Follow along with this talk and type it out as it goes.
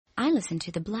I listen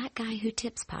to the Black Guy Who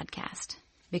Tips podcast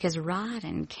because Rod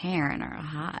and Karen are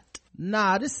hot.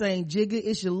 Nah, this ain't Jigga,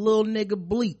 it's your little nigga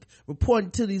Bleak, reporting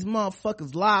to these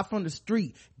motherfuckers live from the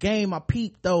street. Game, I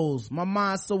peep those. My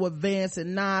mind's so advanced at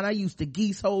 9, I used to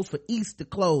geese hoes for Easter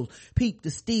clothes. Peep the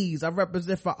steez, I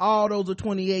represent for all those of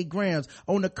 28 grams.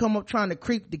 On the come up trying to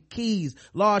creep the keys.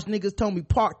 Large niggas told me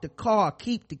park the car,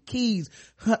 keep the keys.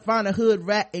 Find a hood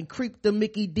rat and creep the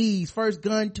Mickey D's. First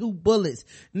gun, 2 bullets.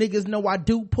 Niggas know I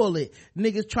do pull it.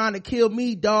 Niggas trying to kill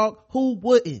me, dog. Who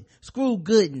wouldn't? Screw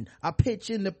Gooden. I pitch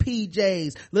in the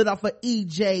PJs. Lit off a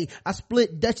EJ. I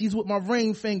split Dutchies with my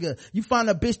ring finger. You find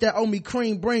a bitch that owe me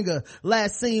cream bringer.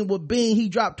 Last scene with Bean. He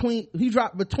dropped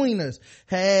between us.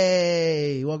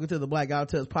 Hey, welcome to the Black Guy Who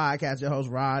Tips podcast. Your host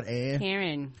Rod and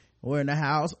Karen. We're in the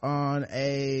house on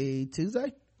a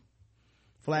Tuesday.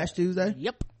 Flash Tuesday.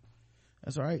 Yep.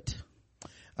 That's right.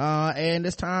 And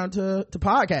it's time to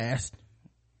podcast.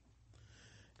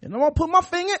 And I'm gonna put my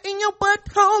finger in your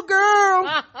butthole, girl.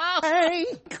 Hey.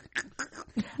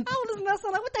 I was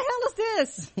messing like, what the hell is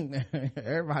this?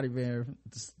 Everybody been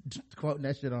quoting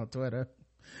that shit on Twitter.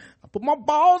 I put my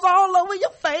balls all over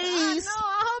your face. I know.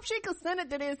 I hope she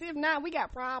consented to this. If not, we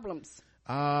got problems.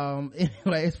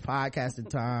 Anyway, it's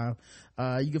podcasting time.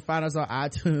 You can find us on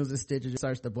iTunes and Stitcher. Just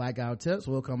search the Black Guy Who Tips.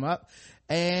 We'll come up.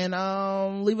 And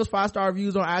leave us 5-star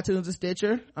reviews on iTunes and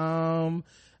Stitcher.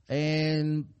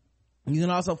 And you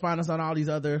can also find us on all these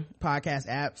other podcast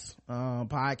apps,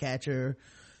 Podcatcher,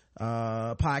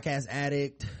 Podcast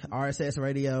Addict, RSS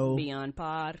Radio, Beyond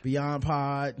Pod.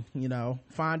 You know,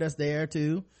 find us there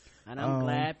too. And I'm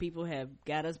glad people have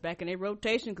got us back in their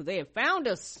rotation because they have found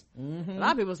us. A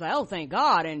lot of people say, oh, thank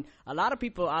God. And a lot of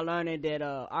people are learning that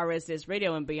RSS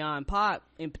Radio and Beyond Pod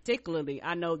in particularly,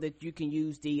 I know that you can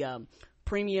use the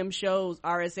premium shows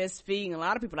RSS feed, and a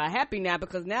lot of people are happy now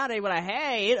because now they were like,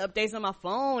 hey, it updates on my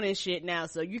phone and shit now,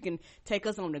 so you can take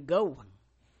us on the go.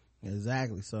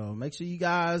 Exactly. So make sure you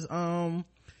guys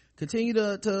continue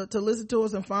to listen to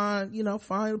us and find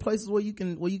the places where you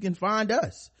can find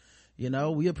us. You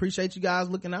know, we appreciate you guys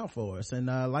looking out for us, and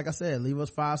like I said, leave us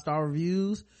 5-star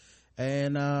reviews,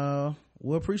 and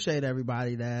we'll appreciate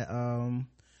everybody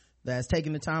that's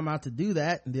taking the time out to do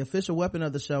that. The official weapon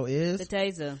of the show is the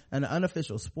taser, and the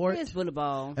unofficial sport is bullet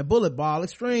ball and bullet ball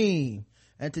extreme.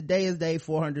 And today is day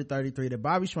 433 that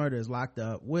Bobby Schmurder is locked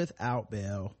up without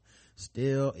bail,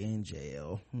 still in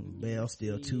jail. Bail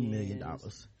still $2 million.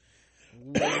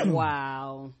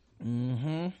 Wow.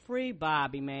 Free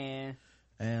Bobby, man.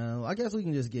 And I guess we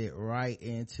can just get right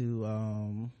into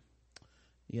all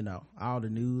the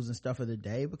news and stuff of the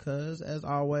day, because as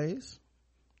always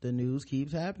the news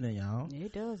keeps happening, y'all.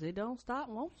 It does. It don't stop,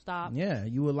 won't stop. Yeah,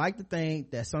 you would like to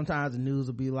think that sometimes the news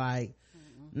will be like,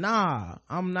 nah,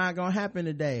 I'm not gonna happen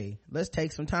today, let's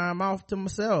take some time off to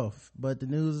myself. But the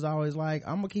news is always like,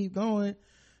 I'm gonna keep going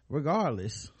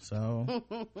regardless. So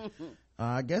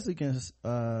I guess we can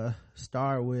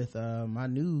start with my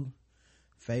new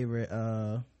favorite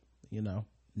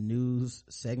news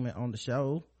segment on the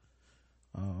show,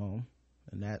 and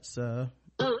that's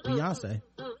Beyonce.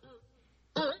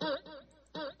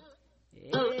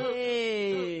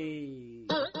 Hey.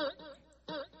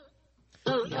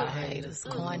 Y'all haters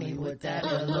corny with that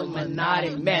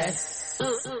Illuminati mess.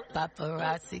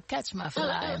 Paparazzi catch my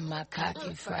fly and my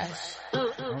cocky fresh.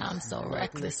 I'm so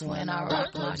reckless when I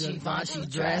rock my Givenchy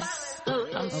dress.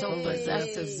 I'm so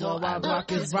possessive, all I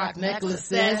rock is rock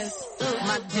necklaces.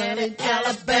 My dad in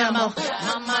Alabama,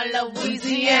 mama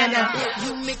Louisiana.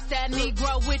 You mix that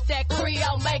Negro with that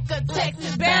Creole, make a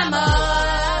Texas Bama.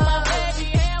 My baby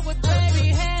hair with baby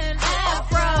hair and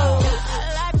afro.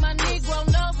 I like my Negro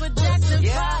nose with Jackson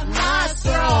 5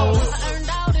 nostrils. I earned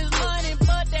all this money,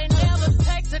 but they never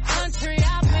take the country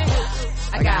out me.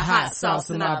 I got hot sauce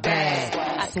in my bag.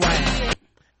 I swear.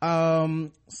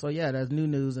 So yeah, that's new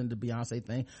news and the Beyonce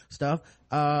thing stuff.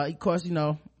 Of course,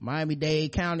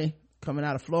 Miami-Dade County coming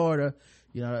out of Florida,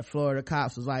 that Florida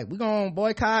cops was like, we're gonna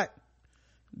boycott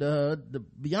the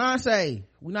Beyonce,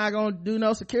 we're not gonna do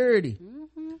no security.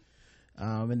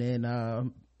 And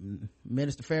then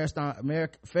Minister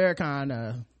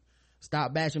Farrakhan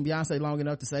stopped bashing Beyonce long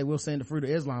enough to say, we'll send the Fruit of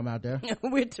Islam out there.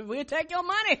 we'll take your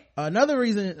money. Another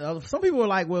reason, some people were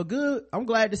like, well, good, I'm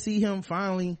glad to see him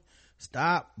finally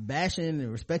stop bashing the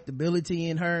respectability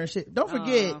in her and shit. Don't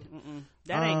forget,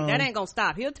 that ain't gonna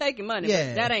stop. He'll take your money,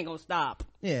 but that ain't gonna stop.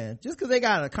 Yeah, just because they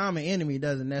got a common enemy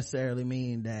doesn't necessarily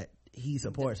mean that he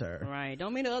supports her. Right.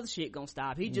 Don't mean the other shit gonna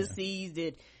stop. He just sees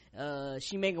that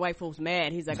she making white folks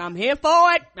mad. He's like, I'm here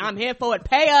for it.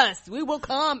 Pay us. We will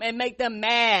come and make them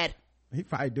mad. He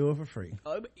probably do it for free.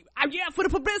 Yeah, for the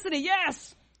publicity.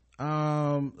 Yes.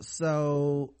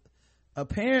 So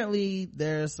apparently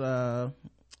there's Javier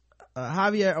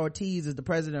Ortiz is the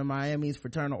president of Miami's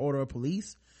Fraternal Order of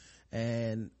Police,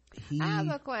 and I have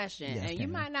a question, and you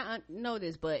might not know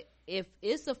this, but if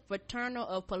it's a fraternal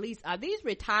of police, are these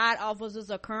retired officers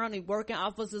or currently working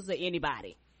officers or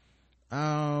anybody?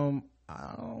 I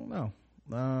don't know.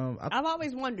 I've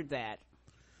always wondered that.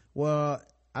 Well,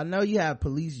 I know you have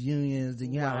police unions,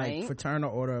 and you have like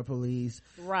Fraternal Order of Police,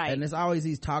 right? And there's always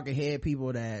these talking head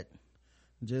people that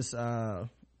just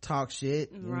talk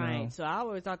shit, right? So I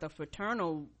always thought the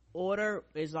fraternal order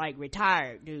is like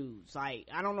retired dudes. Like,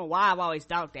 I don't know why I've always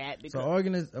thought that.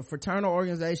 Because a fraternal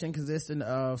organization consisting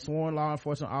of sworn law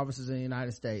enforcement officers in the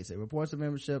United States. It reports a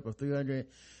membership of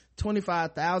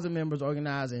 325,000 members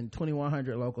organized in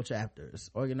 2,100 local chapters,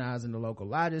 organized in the local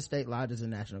lodges, state lodges,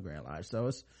 and national grand lodge. So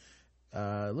it's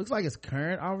looks like it's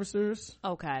current officers,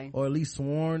 okay, or at least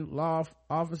sworn law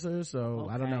officers. So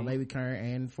I don't know, maybe current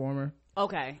and former.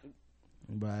 Okay,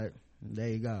 but there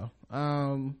you go.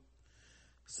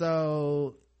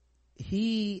 So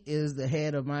he is the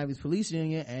head of Miami's police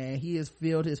union, and he has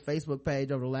filled his Facebook page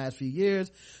over the last few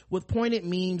years with pointed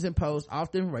memes and posts,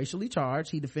 often racially charged.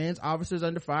 He defends officers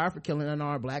under fire for killing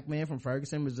unarmed black men from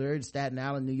Ferguson, Missouri to Staten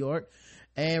Island, New York,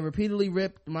 and repeatedly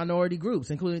ripped minority groups,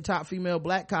 including top female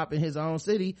black cop in his own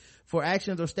city, for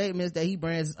actions or statements that he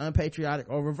brands as unpatriotic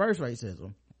or reverse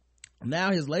racism.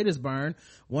 Now his latest burn,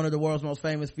 one of the world's most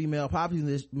famous female pop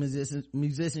musicians,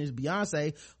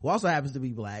 Beyonce, who also happens to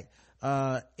be black,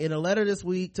 in a letter this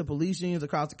week to police unions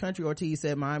across the country, Ortiz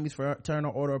said Miami's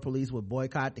Fraternal Order of Police would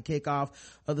boycott the kickoff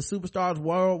of the superstar's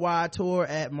worldwide tour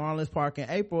at Marlins Park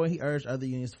in April, and he urged other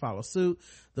unions to follow suit.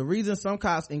 The reason some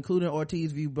cops, including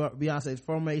Ortiz, view Beyonce's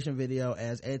Formation video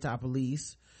as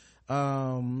anti-police.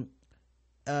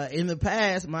 In the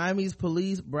past, Miami's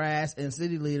police brass and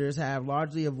city leaders have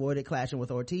largely avoided clashing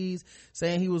with Ortiz,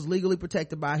 saying he was legally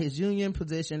protected by his union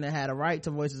position and had a right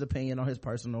to voice his opinion on his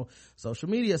personal social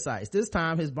media sites. This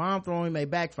time, his bomb throwing may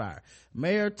backfire.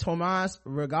 Mayor Tomas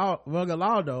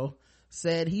Regalado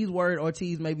said he's worried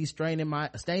Ortiz may be staining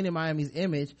Miami's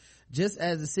image, just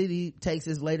as the city takes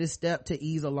its latest step to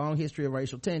ease a long history of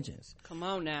racial tensions. Come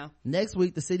on now. Next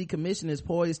week, the city commission is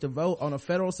poised to vote on a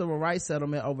federal civil rights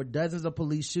settlement over dozens of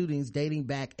police shootings dating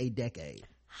back a decade.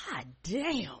 God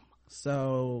damn.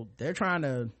 So they're trying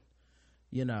to,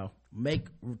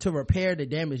 repair the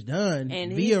damage done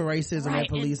and via racism at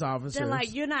police officers. They're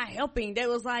like, you're not helping. They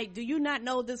was like, do you not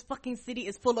know this fucking city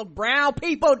is full of brown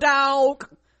people, dog?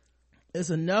 It's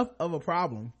enough of a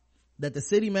problem that the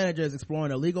city manager is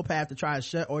exploring a legal path to try to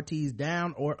shut Ortiz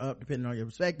down or up, depending on your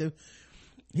perspective.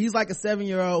 He's like a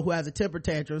 7-year-old who has a temper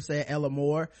tantrum, said Ella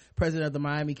Moore, president of the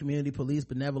Miami Community Police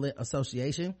Benevolent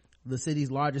Association, the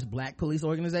city's largest black police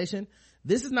organization.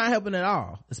 This is not helping at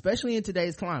all, especially in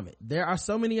today's climate. There are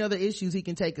so many other issues he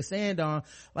can take a stand on,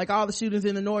 like all the shootings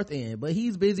in the North End, but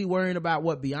he's busy worrying about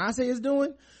what Beyonce is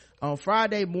doing. On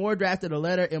Friday, Moore drafted a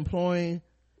letter imploring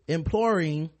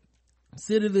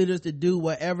city leaders to do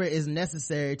whatever is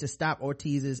necessary to stop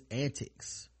Ortiz's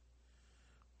antics.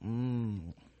 It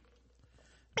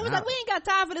was like, we ain't got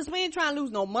time for this. We ain't trying to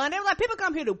lose no money. It was like, people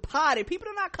come here to party. People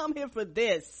do not come here for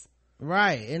this.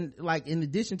 Right. And like, in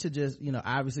addition to just,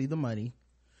 obviously the money.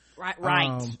 Right.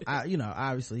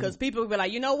 Obviously. Because people be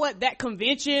like, you know what? That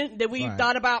convention that we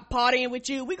thought about partying with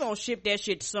you, we gonna ship that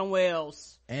shit to somewhere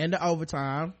else. And the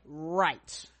overtime.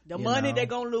 Right. The money they're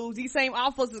gonna lose. These same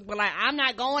officers be like, I'm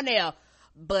not going there.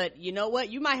 But you know what?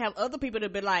 You might have other people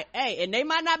that be like, hey, and they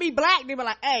might not be black. They be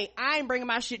like, hey, I ain't bringing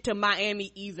my shit to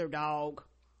Miami either, dog.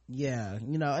 Yeah.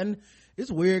 And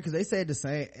it's weird because they said the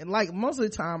same. And like, most of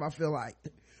the time I feel like,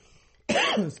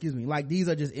 excuse me, like these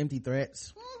are just empty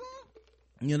threats.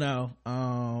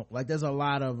 Like there's a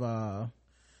lot of,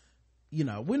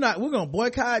 we're gonna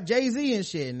boycott Jay-Z and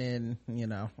shit. And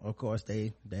then, of course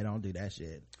they don't do that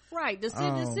shit. Right. The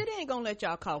city ain't gonna let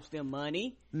y'all cost them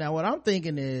money. Now what I'm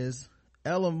thinking is,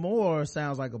 Ella Moore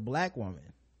sounds like a black woman.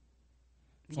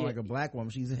 Like a black woman.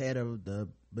 She's the head of the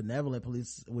Benevolent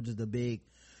Police, which is the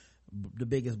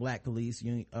biggest black police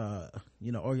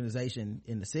organization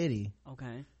in the city.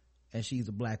 Okay. And she's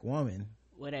a black woman.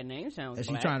 Well, that name sounds and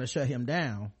black. She's trying to shut him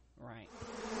down. Right.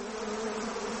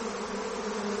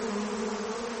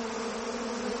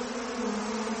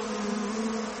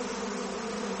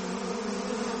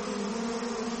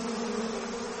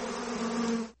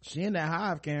 She in that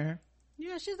hive, Karen.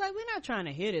 Yeah, she's like, we're not trying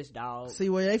to hit this dog. See,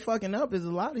 where they fucking up is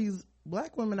a lot of these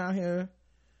black women out here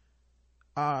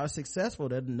are successful.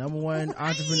 They're the number one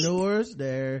entrepreneurs.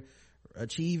 They're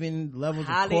achieving levels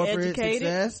highly of corporate educated.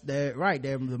 Success. They're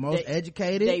the most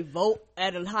educated. They vote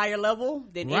at a higher level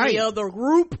than any other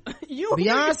group.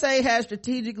 Beyonce has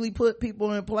strategically put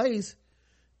people in place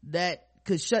that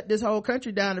could shut this whole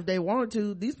country down if they wanted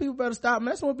to. These people better stop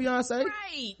messing with Beyonce.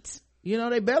 Right. You know,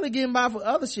 they barely getting by for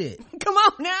other shit. Come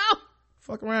on now.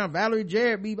 Fuck around, Valerie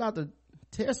Jarrett be about to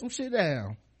tear some shit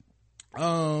down.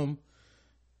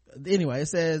 Anyway, it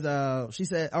says, she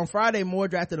said, on Friday, Moore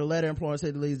drafted a letter imploring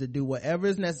city leaders to do whatever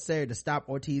is necessary to stop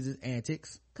Ortiz's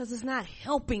antics. Cause it's not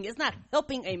helping. It's not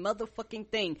helping a motherfucking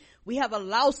thing. We have a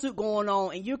lawsuit going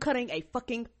on and you're cutting a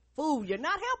fucking food. You're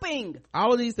not helping.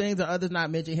 All of these things and others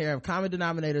not mentioned here have common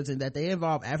denominators in that they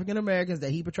involve African Americans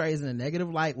that he portrays in a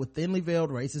negative light with thinly veiled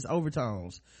racist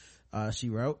overtones. She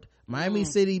wrote. Miami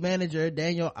City Manager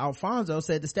Daniel Alfonso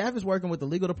said the staff is working with the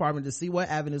legal department to see what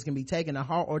avenues can be taken to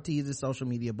halt Ortiz's social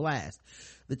media blast.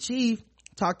 The chief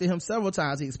talked to him several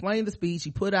times. He explained the speech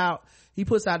he puts out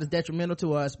as detrimental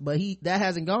to us, but that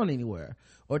hasn't gone anywhere.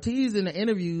 Ortiz in the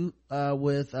interview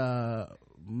with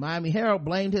Miami Herald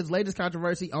blamed his latest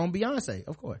controversy on Beyonce,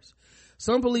 of course.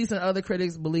 Some police and other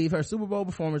critics believe her Super Bowl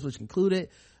performance, which concluded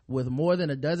with more than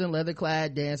a dozen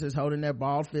leather-clad dancers holding their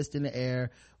bald fists in the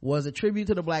air, was a tribute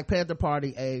to the Black Panther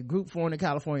Party, a group formed in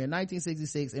California in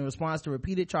 1966 in response to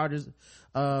repeated charges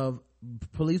of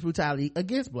police brutality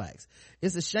against blacks.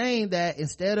 It's a shame that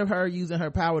instead of her using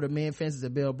her power to mend fences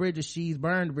and build bridges, she's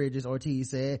burned bridges, Ortiz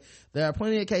said. There are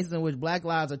plenty of cases in which black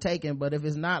lives are taken, but if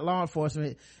it's not law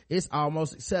enforcement, it's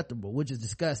almost acceptable, which is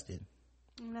disgusting.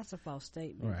 That's a false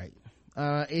statement. Right.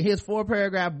 In his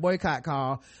 4-paragraph boycott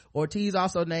call, Ortiz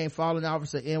also named fallen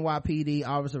officer NYPD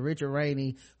officer Richard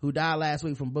Rainey, who died last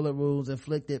week from bullet wounds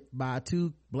inflicted by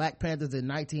 2 Black Panthers in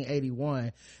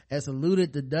 1981, and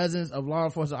saluted the dozens of law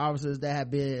enforcement officers that have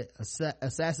been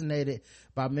assassinated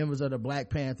by members of the Black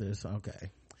Panthers.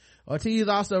 Okay. Ortiz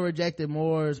also rejected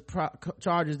Moore's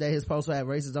charges that his post had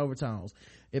racist overtones.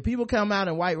 If people come out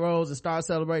in white robes and start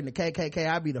celebrating the KKK,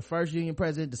 I'd be the first union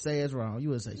president to say it's wrong. You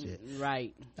wouldn't say shit.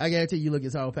 Right. I guarantee you look at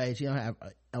his whole page, he don't have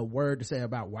a word to say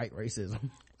about white racism.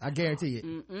 I guarantee it.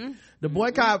 The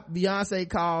boycott Beyonce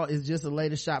call is just the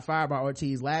latest shot fired by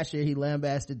Ortiz. Last year, he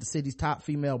lambasted the city's top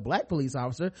female black police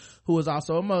officer, who was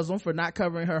also a Muslim, for not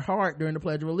covering her heart during the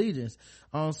Pledge of Allegiance.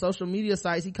 On social media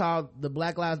sites, he called the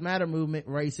Black Lives Matter movement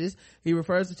racist. He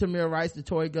refers to Tamir Rice, the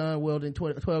toy gun wielding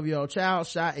 12-year-old child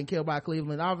shot and killed by a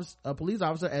Cleveland police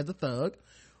officer, as a thug.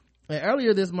 And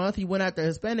earlier this month, he went after a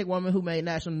Hispanic woman who made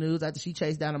national news after she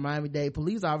chased down a Miami-Dade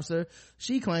police officer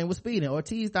she claimed was speeding.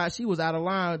 Ortiz thought she was out of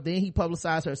line. Then he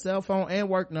publicized her cell phone and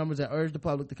work numbers and urged the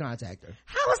public to contact her.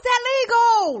 How is that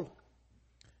legal?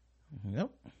 Yep.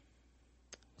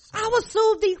 So. I would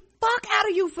sue the fuck out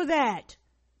of you for that.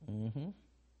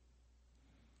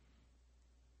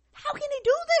 How can he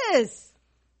do this?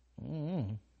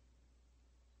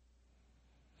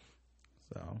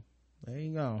 So there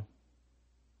you go.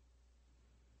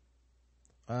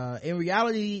 In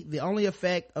reality, the only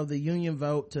effect of the union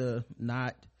vote to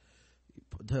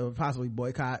possibly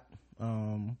boycott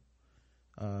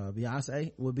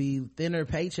Beyonce would be thinner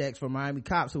paychecks for Miami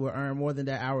cops who will earn more than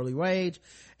their hourly wage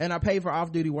and are paid for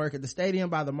off-duty work at the stadium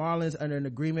by the Marlins under an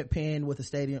agreement penned with the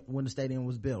stadium when the stadium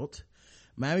was built.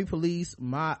 Miami Police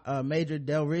Major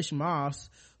Delrish Moss,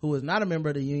 who is not a member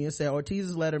of the union, said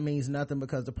Ortiz's letter means nothing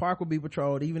because the park will be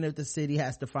patrolled even if the city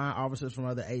has to find officers from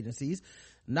other agencies.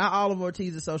 Not all of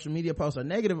Ortiz's social media posts are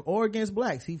negative or against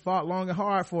blacks. He fought long and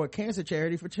hard for a cancer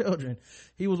charity for children.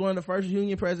 He was one of the first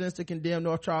union presidents to condemn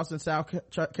North Charleston,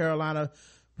 South Carolina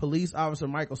police officer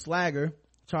Michael Slager,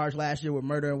 charged last year with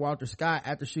murdering Walter Scott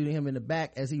after shooting him in the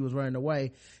back as he was running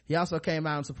away. He also came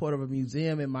out in support of a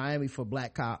museum in Miami for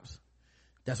black cops.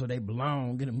 That's where they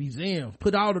belong, in a museum.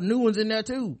 Put all the new ones in there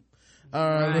too.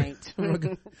 Right.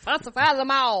 Classify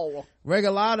them all.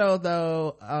 Regalado,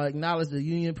 though, acknowledged the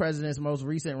union president's most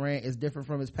recent rant is different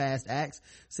from his past acts.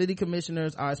 City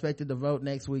commissioners are expected to vote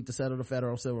next week to settle the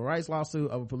federal civil rights lawsuit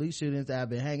over police shootings that have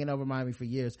been hanging over Miami for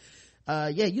years.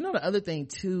 You know, the other thing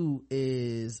too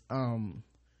is,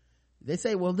 they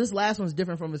say, well, this last one's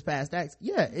different from his past acts.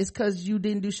 Yeah, it's cause you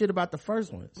didn't do shit about the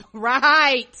first ones.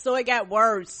 Right. So it got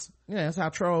worse. Yeah, that's how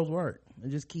trolls work. They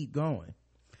just keep going.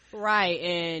 Right.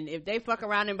 And if they fuck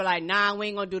around and be like, nah, we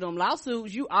ain't gonna do them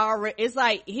lawsuits, it's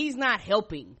like, he's not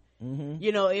helping.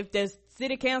 You know, if the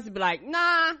city council be like,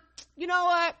 nah, you know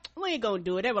what? We ain't gonna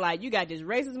do it. They be like, you got this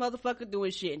racist motherfucker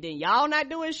doing shit and then y'all not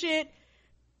doing shit.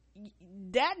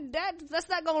 That's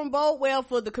not gonna bode well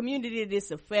for the community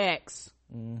this affects.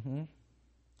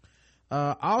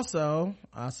 Also,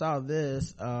 I saw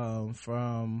this,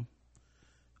 from,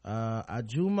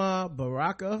 Ajuma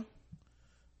Baraka,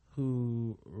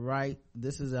 who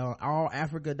this is on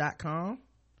allafrica.com.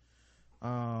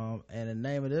 And the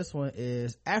name of this one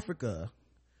is Africa,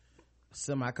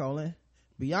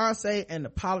 Beyonce and the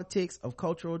Politics of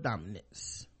Cultural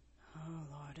Dominance. Oh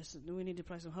Lord, Do we need to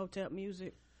play some Hotep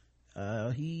music?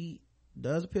 He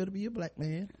does appear to be a black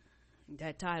man.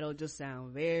 That title just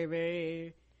sounds very,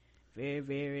 very, very,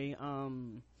 very,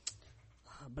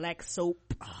 black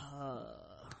soap,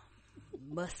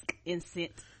 musk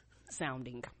incense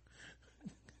sounding.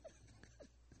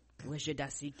 Where's your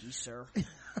Dasiki, sir?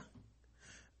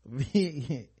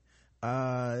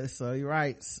 So he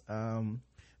writes,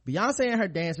 Beyonce and her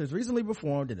dancers recently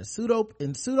performed in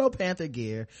pseudo Panther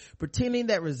gear, pretending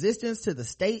that resistance to the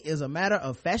state is a matter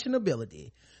of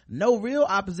fashionability. No real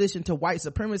opposition to white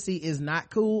supremacy is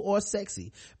not cool or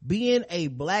sexy. Being a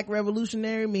black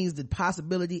revolutionary means the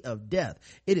possibility of death.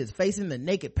 It is facing the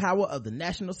naked power of the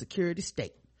national security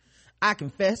state. I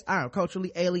confess I am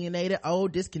culturally alienated,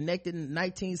 old, disconnected in the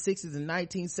 1960s and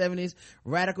 1970s,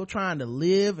 radical, trying to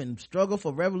live and struggle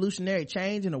for revolutionary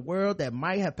change in a world that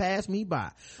might have passed me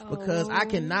by. Because I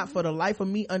cannot for the life of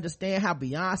me understand how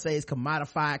Beyonce's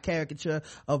commodified caricature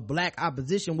of black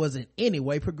opposition was in any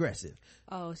way progressive.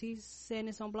 Oh, is he saying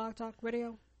this on Blog Talk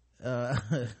Radio?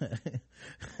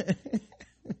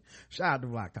 Shout out to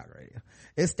Black Talk Radio.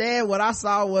 Instead, what I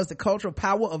saw was the cultural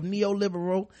power of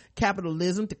neoliberal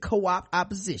capitalism to co-opt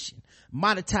opposition,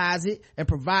 monetize it, and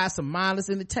provide some mindless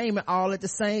entertainment all at the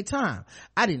same time.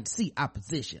 I didn't see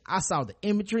opposition. I saw the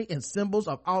imagery and symbols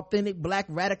of authentic black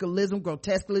radicalism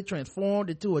grotesquely transformed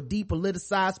into a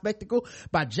depoliticized spectacle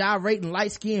by gyrating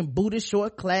light-skinned Buddhist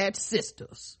short-clad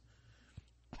sisters.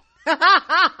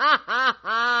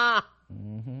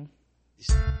 Mm-hmm.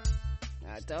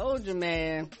 I told you,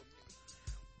 man.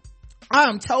 I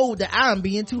am told that I am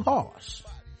being too harsh.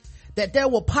 That there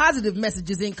were positive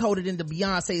messages encoded into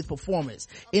Beyonce's performance.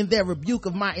 In their rebuke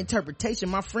of my interpretation,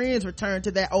 my friends returned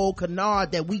to that old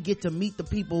canard that we get to meet the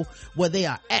people where they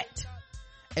are at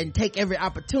and take every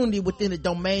opportunity within the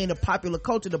domain of popular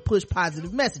culture to push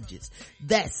positive messages.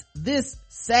 This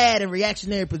sad and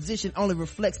reactionary position only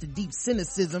reflects the deep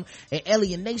cynicism and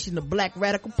alienation of black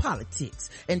radical politics,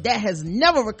 and that has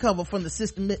never recovered from the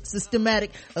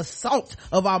systematic assault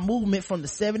of our movement from the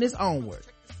 70s onward.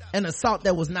 An assault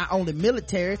that was not only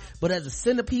military, but as a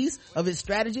centerpiece of its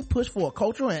strategy pushed for a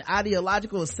cultural and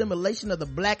ideological assimilation of the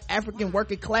black African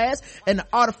working class and the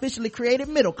artificially created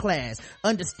middle class,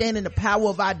 understanding the power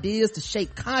of ideas to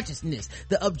shape consciousness.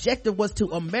 The objective was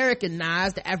to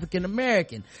Americanize the African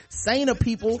American. Saner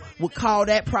people would call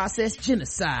that process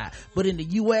genocide, but in the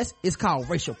U.S. it's called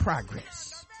racial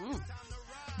progress.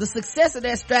 The success of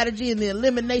that strategy and the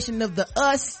elimination of the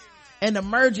us and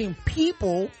emerging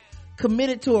people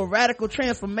committed to a radical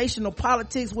transformational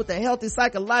politics with a healthy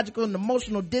psychological and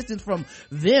emotional distance from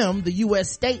them, the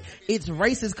U.S. state, its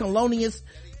racist, colonialist,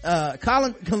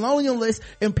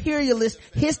 imperialist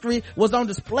history was on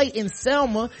display in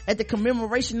Selma at the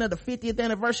commemoration of the 50th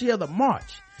anniversary of the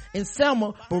march. In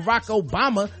Selma, Barack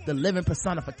Obama, the living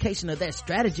personification of that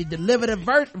strategy, delivered a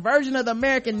version of the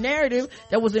American narrative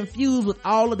that was infused with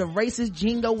all of the racist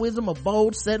jingoism of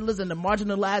bold settlers and the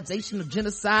marginalization of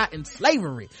genocide and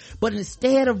slavery. But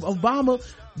instead of Obama,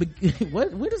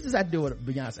 what does this have to do with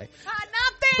Beyonce?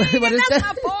 Nothing! But that's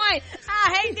my point.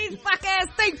 I hate these fuck ass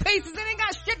think pieces. It ain't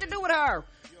got shit to do with her.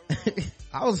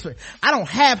 I don't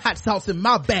have hot sauce in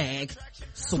my bag.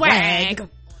 Swag.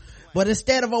 But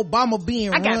instead of Obama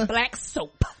being I got black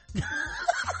soap.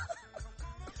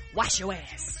 Wash your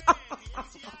ass.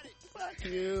 Fuck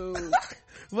you.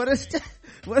 But instead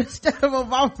of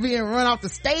Obama being run off the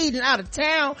stage and out of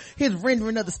town, his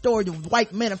rendering of the story of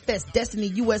white manifest destiny,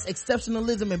 U.S.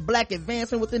 exceptionalism, and black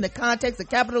advancement within the context of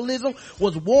capitalism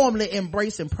was warmly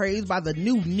embraced and praised by the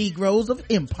new Negroes of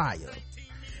empire.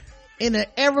 In an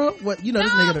era, this nigga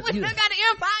got the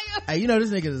Empire. Hey, this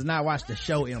nigga does not watch the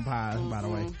show Empire, by the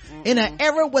way. In an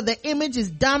era where the image is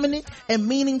dominant and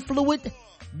meaning fluid,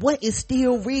 what is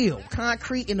still real,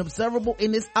 concrete, and observable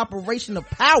in this operation of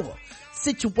power,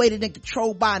 situated and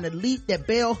controlled by an elite that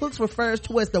Bell Hooks refers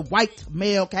to as the white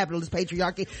male capitalist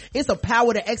patriarchy? It's a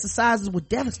power that exercises with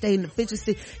devastating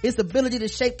efficiency its ability to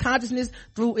shape consciousness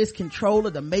through its control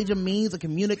of the major means of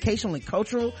communication and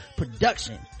cultural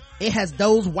production. It has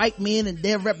those white men and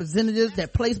their representatives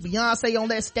that placed Beyonce on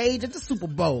that stage at the Super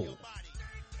Bowl.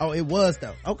 Oh, it was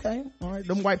though. Okay. All right.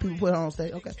 Them white people put her on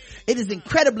stage. Okay. It is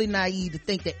incredibly naive to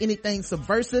think that anything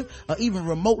subversive or even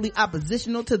remotely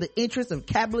oppositional to the interests of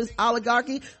capitalist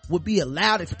oligarchy would be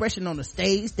allowed expression on the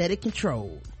stage that it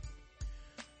controlled.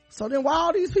 So then why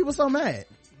are these people so mad?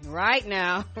 Right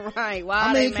now. Right. Why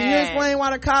I mean, can you explain why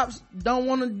the cops don't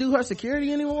want to do her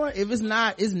security anymore? If it's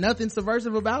nothing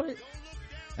subversive about it?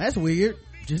 That's weird.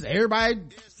 Just everybody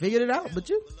figured it out but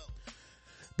you.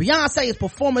 Beyonce's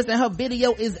performance in her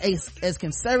video is as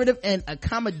conservative and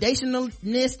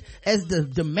accommodationist as the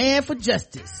demand for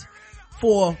justice.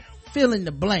 for fill in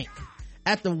the blank.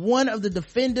 After one of the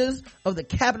defenders of the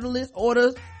capitalist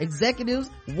order executes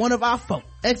one of our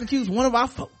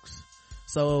folks.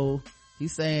 So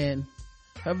he's saying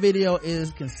her video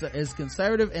is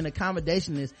conservative and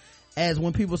accommodationist as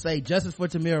when people say justice for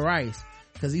Tamir Rice,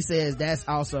 because he says that's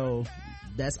also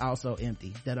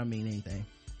empty. That don't mean anything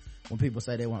when people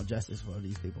say they want justice for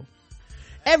these people.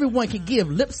 Everyone can give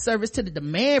lip service to the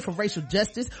demand for racial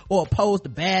justice or oppose the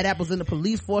bad apples in the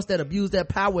police force that abuse their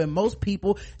power, and most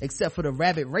people, except for the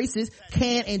rabid racists,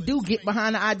 can and do get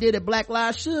behind the idea that black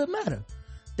lives should matter.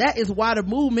 That is why the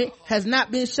movement has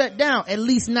not been shut down, at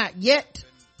least not yet.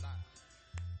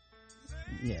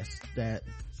 Yes, that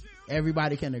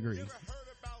everybody can agree.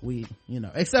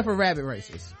 Except for rabid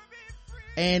racists.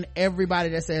 And everybody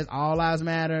that says all lives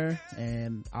matter,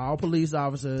 and all police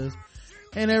officers,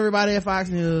 and everybody at Fox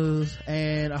News,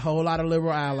 and a whole lot of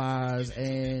liberal allies,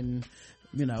 and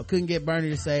couldn't get Bernie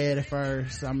to say it at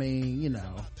first. I mean,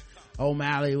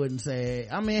 O'Malley wouldn't say it.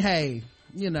 I mean, hey,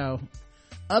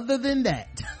 other than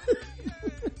that.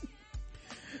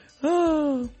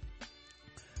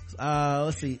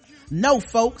 Let's see. No,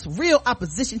 folks, real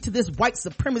opposition to this white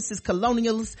supremacist,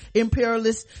 colonialist,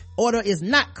 imperialist order is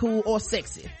not cool or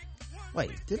sexy.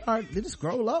 Wait, did it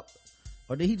scroll up?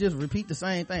 Or did he just repeat the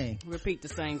same thing? Repeat the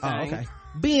same thing. Oh, okay.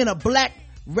 Being a black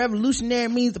revolutionary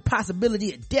means the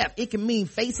possibility of death. It can mean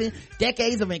facing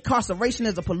decades of incarceration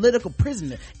as a political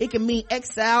prisoner. It can mean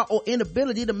exile or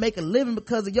inability to make a living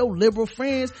because of your liberal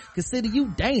friends consider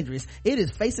you dangerous. It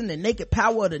is facing the naked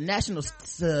power of the national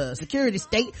security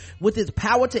state with its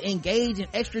power to engage in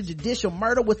extrajudicial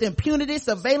murder with impunity,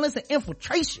 surveillance, and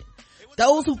infiltration.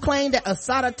 Those who claim that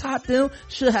Assata taught them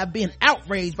should have been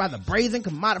outraged by the brazen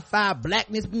commodified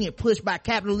blackness being pushed by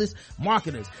capitalist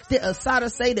marketers. Did Assata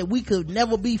say that we could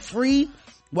never be free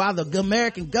while the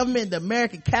American government and the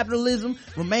American capitalism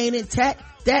remain intact?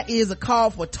 That is a call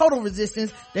for total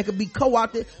resistance that could be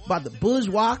co-opted by the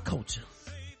bourgeois culture.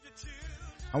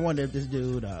 I wonder if this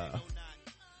dude got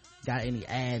any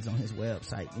ads on his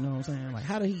website. You know what I'm saying? Like,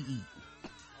 how did he eat? You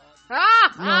know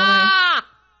what I mean?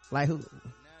 Like, who?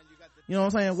 You know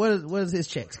what I'm saying? Where does his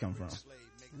checks come from?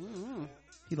 Mm-hmm.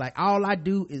 He's like, all I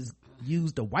do is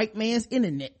use the white man's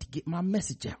internet to get my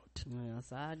message out. Well, that's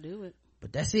how I do it.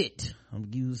 But that's it.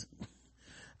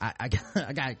 I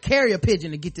got to carry a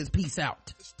pigeon to get this piece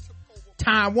out.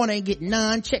 Time one ain't getting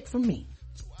none check from me.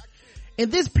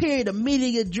 In this period of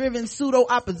media-driven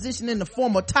pseudo-opposition in the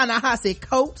form of Ta-Nehisi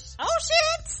Coates, oh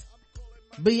shit,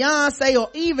 Beyonce, or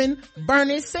even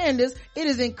Bernie Sanders, it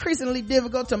is increasingly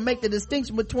difficult to make the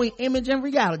distinction between image and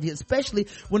reality, especially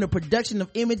when the production of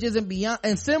images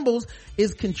and symbols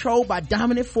is controlled by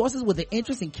dominant forces with an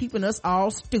interest in keeping us all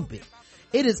stupid.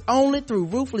 It is only through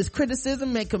ruthless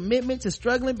criticism and commitment to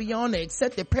struggling beyond the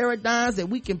accepted paradigms that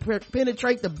we can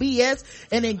penetrate the BS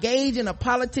and engage in a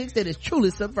politics that is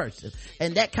truly subversive.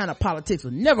 And that kind of politics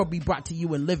will never be brought to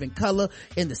you in living color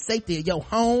in the safety of your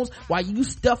homes while you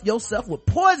stuff yourself with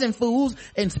poison foods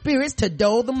and spirits to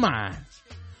dull the mind.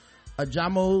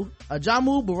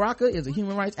 Ajamu Baraka is a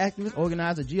human rights activist,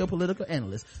 organizer, geopolitical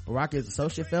analyst. Baraka is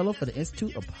associate fellow for the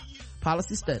Institute of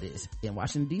Policy Studies in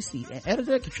Washington, D.C. and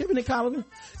editor, contributing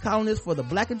columnist for the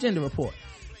Black Agenda Report.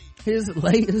 His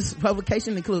latest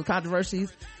publication includes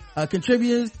controversies,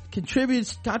 contributions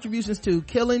to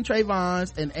Killing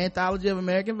Trayvon's, an anthology of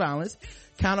American violence,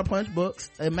 Counterpunch books,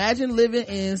 Imagine Living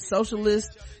in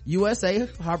Socialist USA,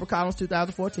 HarperCollins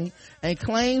 2014, and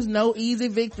Claims No Easy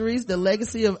Victories, The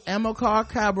Legacy of Amilcar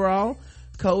Cabral,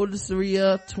 Code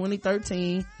Syria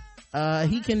 2013.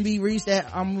 He can be reached at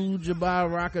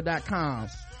amujabaraka.com.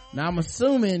 Now I'm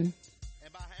assuming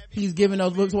he's giving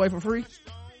those books away for free.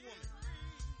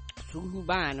 Who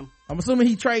buying them? I'm assuming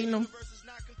he's trading them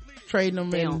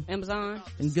on Amazon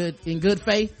in good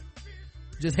faith,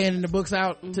 just handing the books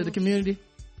out to the community.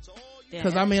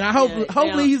 Because I mean,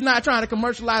 hopefully he's not trying to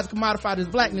commercialize, commodify his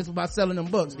blackness by selling them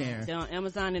books, Karen. They're on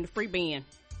Amazon in the free bin.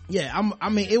 Yeah, I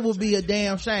mean, it would be a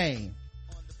damn shame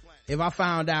if I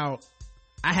found out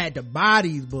I had to buy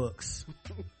these books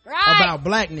about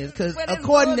blackness, because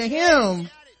according to him,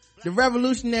 the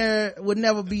revolutionary would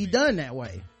never be done that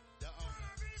way.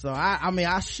 So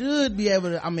I should be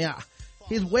able to.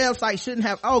 His website shouldn't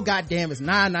have. Oh goddamn, it's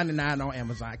 $9.99 on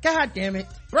Amazon. God damn it,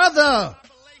 brother.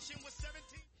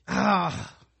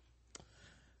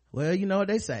 Well, you know what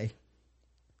they say.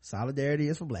 Solidarity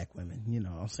is for black women. You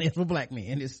know what I'm saying? For black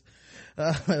men. It's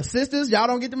sisters, y'all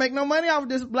don't get to make no money off of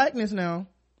this blackness now.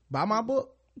 Buy my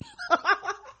book.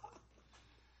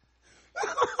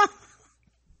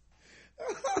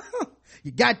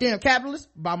 You goddamn capitalists,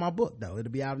 buy my book though.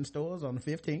 It'll be out in stores on the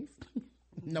 15th.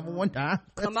 Number one time.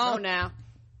 Come on now.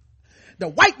 The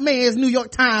white man's New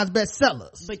York Times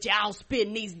bestsellers. But y'all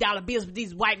spending these dollar bills with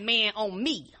these white men on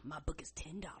me. My book is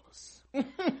 $10. The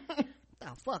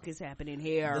fuck is happening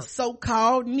here? The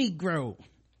so-called Negro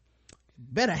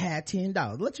better have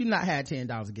 $10. Let you not have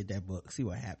 $10 to get that book. See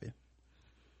what happened.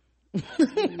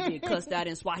 Get cussed out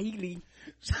in Swahili.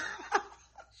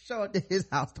 Show up to his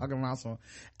house talking about some,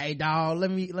 hey dog,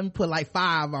 let me put like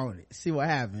 5 on it. See what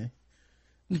happened.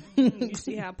 You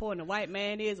see how important the white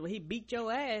man is when he beat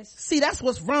your ass. See, that's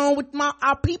what's wrong with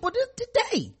our people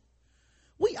today.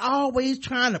 We always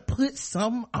trying to put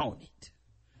something on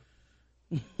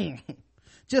it.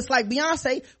 Just like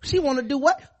Beyonce, she want to do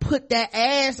what? Put that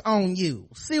ass on you.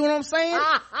 See what I'm saying?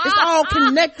 It's all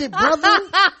connected, brother.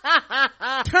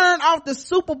 Turn off the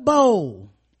Super Bowl.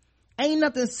 Ain't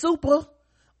nothing super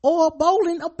or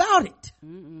bowling about it.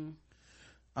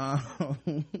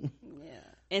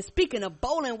 And speaking of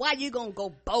bowling, why you gonna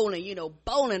go bowling? You know,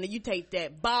 bowling, and you take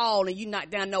that ball and you knock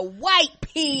down the white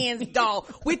pins,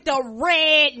 dog, with the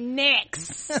red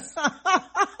necks. What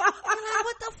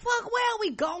the fuck? Where are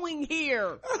we going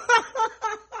here?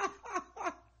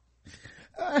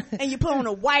 And you put on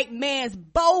a white man's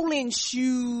bowling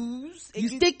shoes. You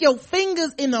stick your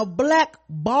fingers in a black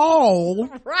ball.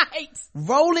 Right.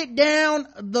 Roll it down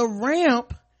the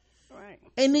ramp.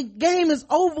 And the game is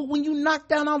over when you knock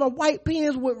down all the white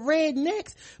pins with red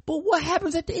necks. But what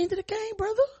happens at the end of the game,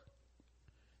 brother?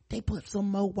 They put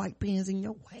some more white pins in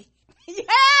your way. Yeah,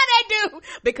 they do.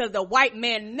 Because the white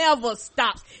man never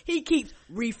stops. He keeps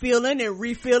refilling and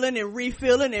refilling and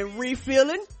refilling and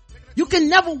refilling. You can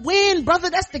never win, brother.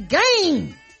 That's the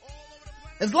game.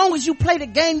 As long as you play the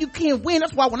game, you can't win.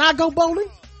 That's why when I go bowling,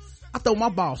 I throw my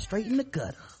ball straight in the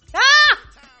gutter.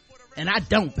 And I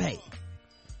don't pay.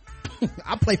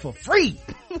 I play for free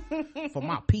for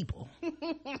my people.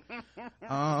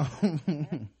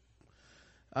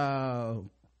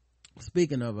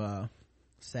 Speaking of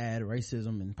sad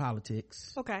racism in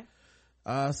politics, okay,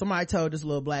 somebody told this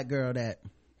little black girl that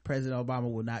President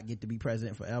Obama will not get to be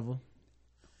president forever.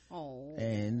 Oh,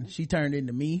 and she turned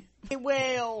into me.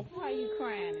 Well, why are you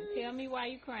crying? Tell me why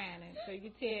you crying, so you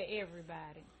can tell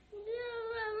everybody.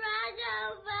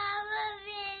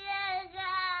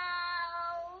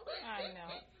 I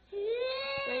know.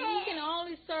 But he can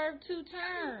only serve 2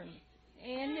 terms,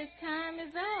 and his time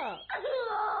is up.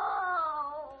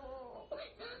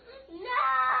 No!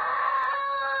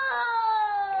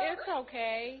 It's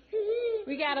okay.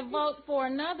 We got to vote for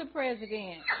another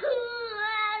president. I'm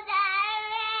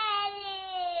not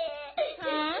ready.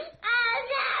 Huh? I'm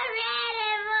not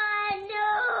ready for a new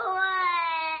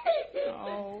one.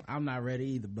 Oh. I'm not ready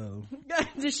either, boo.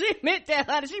 Did she admit that,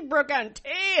 honey? She broke out in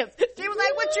tears. She was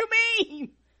like, what you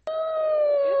mean?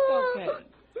 It's okay.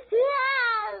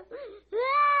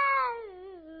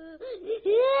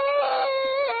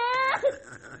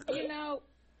 You know,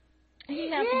 he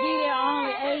has to be there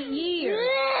only 8 years.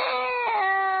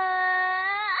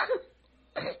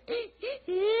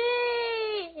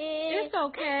 It's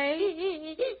okay.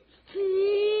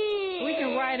 We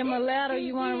can write him a letter.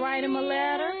 You want to write him a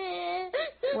letter?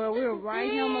 Well, we'll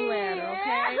write him a letter,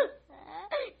 okay?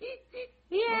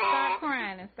 Well, stop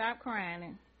crying. Stop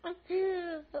crying.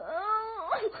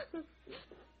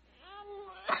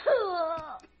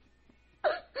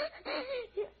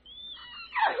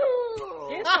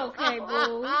 It's okay,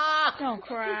 boo. Don't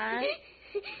cry.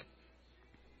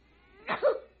 All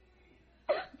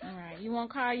right. You want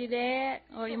to call your dad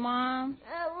or your mom?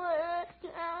 Huh?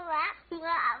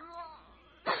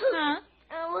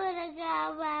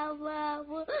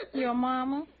 Your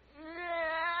mama?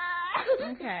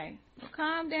 Okay. Well,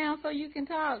 calm down so you can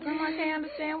talk. Somebody can't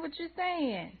understand what you're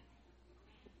saying.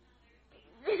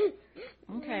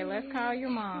 Okay, let's call your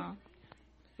mom.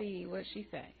 See what she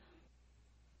say.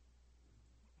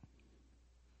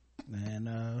 And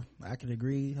I can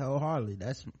agree wholeheartedly.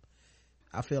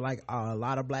 I feel like a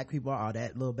lot of black people are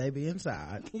that little baby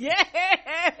inside.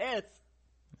 Yes.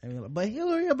 But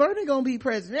Hillary Bernie gonna be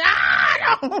president.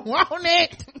 I don't want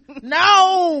it.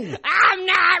 No, I'm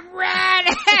not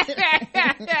ready.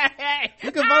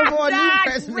 You can vote for a new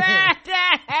president.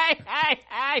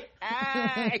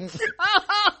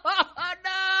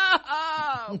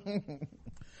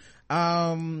 Oh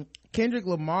no. Kendrick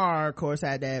Lamar, of course,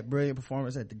 had that brilliant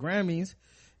performance at the Grammys,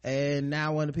 and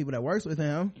now one of the people that works with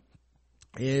him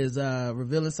is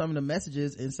revealing some of the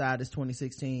messages inside this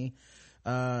 2016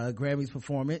 Grammys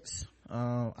performance.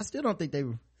 I still don't think they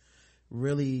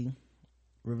really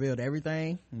revealed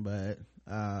everything, but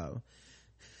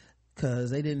because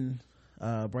they didn't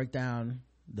break down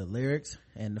the lyrics,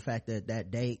 and the fact that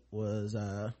that date was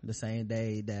the same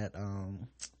day that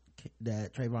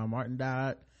that Trayvon Martin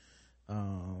died.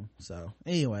 So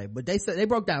anyway, but they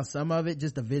broke down some of it,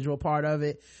 just the visual part of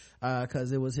it,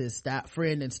 cause it was his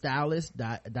friend and stylist,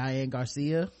 Diane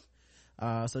Garcia.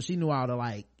 So she knew all the,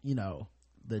 like, you know,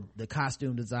 the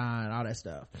costume design, all that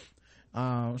stuff.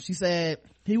 She said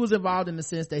he was involved in the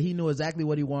sense that he knew exactly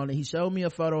what he wanted. He showed me a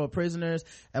photo of prisoners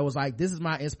and was like, this is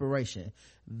my inspiration.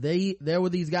 There were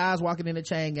these guys walking in the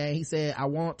chain gang. He said, I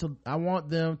want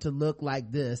them to look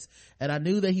like this. And I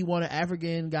knew that he wanted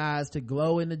African guys to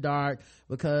glow in the dark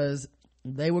because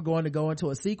they were going to go into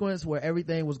a sequence where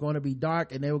everything was going to be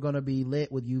dark and they were going to be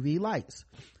lit with UV lights.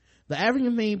 The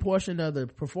African theme portion of the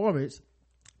performance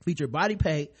featured body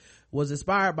paint, was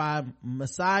inspired by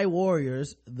Maasai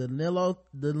warriors, the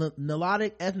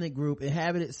Nilotic ethnic group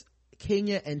inhabited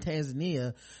Kenya and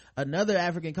Tanzania. Another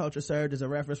African culture served as a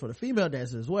reference for the female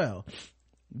dancers as well.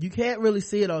 You can't really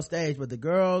see it on stage, but the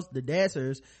girls, the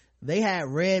dancers, they had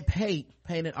red paint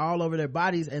painted all over their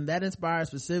bodies, and that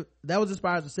was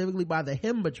inspired specifically by the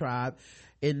Himba tribe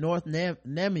in North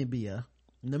Namibia.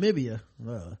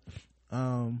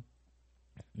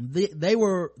 They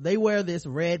wear this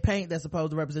red paint that's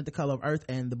supposed to represent the color of earth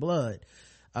and the blood.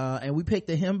 And we picked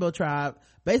the Himba tribe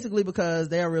basically because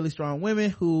they are really strong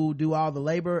women who do all the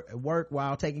labor work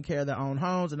while taking care of their own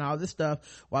homes and all this stuff,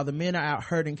 while the men are out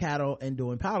herding cattle and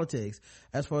doing politics.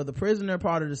 As for the prisoner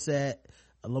part of the set,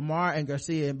 Lamar and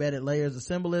Garcia embedded layers of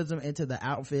symbolism into the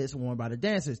outfits worn by the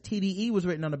dancers. TDE was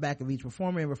written on the back of each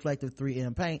performer in reflective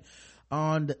 3M paint.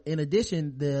 In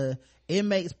addition, the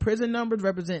inmates' prison numbers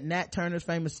represent Nat Turner's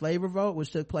famous slave revolt,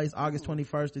 which took place August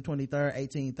 21st to 23rd,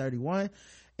 1831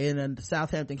 in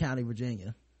Southampton County,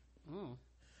 Virginia.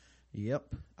 Yep.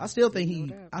 I still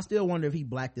wonder if he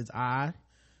blacked his eye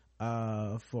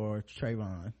for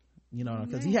Trayvon, you know,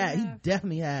 because he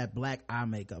definitely had black eye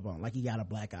makeup on, like he got a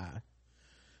black eye.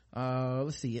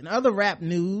 Let's see, in other rap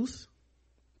news,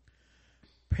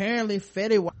 apparently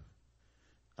Fetty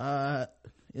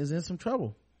is in some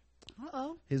trouble.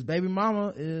 His baby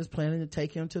mama is planning to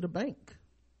take him to the bank.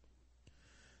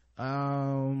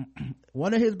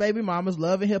 One of his baby mamas,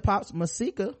 Love and Hip Hop's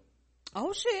Masika.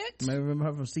 Oh shit. You may remember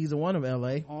her from season 1 of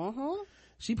LA.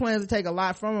 She plans to take a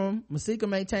lot from him. Masika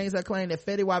maintains her claim that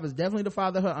Fetty Wap is definitely the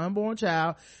father of her unborn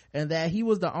child, and that he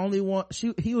was the only one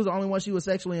she was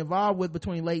sexually involved with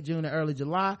between late June and early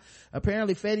July.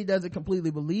 Apparently Fetty doesn't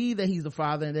completely believe that he's the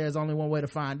father, and there's only one way to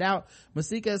find out.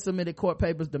 Masika has submitted court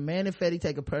papers demanding Fetty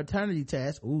take a paternity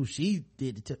test. Ooh, she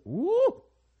did it. Ooh.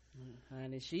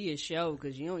 Honey, she is show,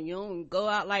 because you don't go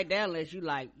out like that unless you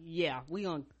like, yeah, we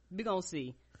gonna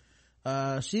see.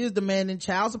 She is demanding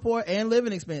child support and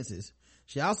living expenses.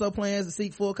 She also plans to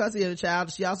seek full custody of the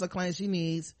child. She also claims she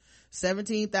needs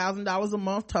 $17,000 a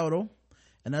month total,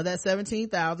 and of that $17,000,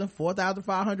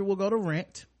 $4,500 will go to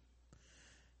rent,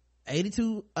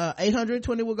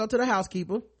 $820 will go to the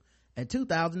housekeeper, and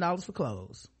 $2,000 for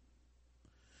clothes.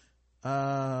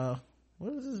 What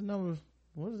is this number?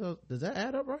 What is that? Does that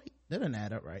add up right? That doesn't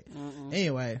add up right.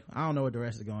 Anyway, I don't know what the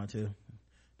rest is going to.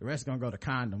 The rest is going to go to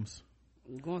condoms.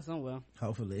 Going somewhere,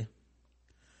 hopefully.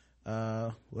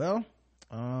 Doesn't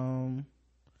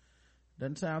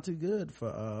sound too good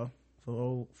for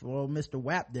old Mr.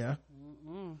 Wap there.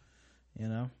 You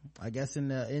know, I guess in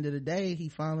the end of the day, he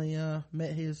finally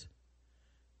met his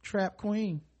trap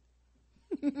queen.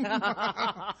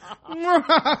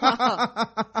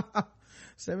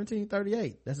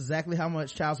 1738. That's exactly how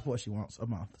much child support she wants a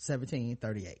month.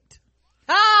 1738.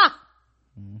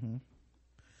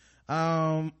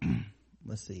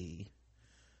 Let's see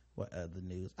what other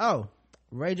news.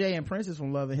 Ray J and Princess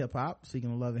from Love and Hip Hop.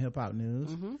 Speaking of Love and Hip Hop news,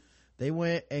 they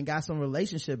went and got some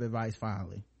relationship advice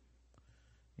finally.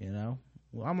 You know,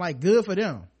 well, I'm like, good for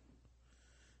them.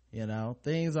 You know,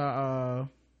 things are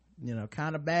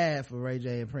kind of bad for Ray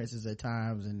J and Princess at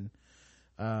times, and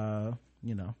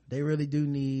they really do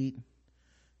need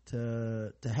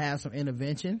to have some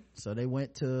intervention. So they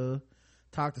went to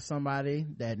talk to somebody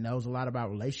that knows a lot about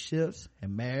relationships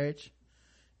and marriage,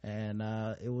 and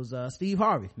it was Steve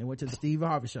Harvey. They went to the Steve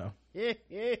Harvey show. Because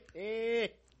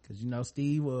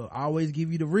Steve will always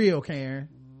give you the real, Karen.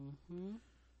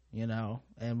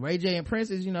 And Ray J and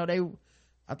Princess, I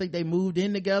think they moved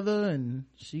in together, and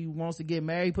she wants to get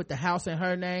married, put the house in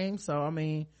her name. So I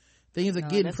mean, things are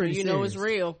getting pretty serious. It's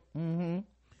real. So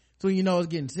it's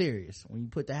getting serious when you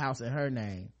put the house in her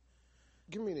name.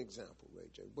 Give me an example, Ray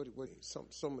J. What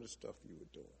some of the stuff you were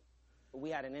doing? We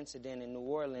had an incident in New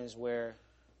Orleans where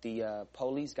the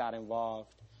police got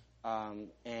involved,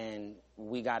 and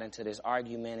we got into this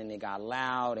argument, and it got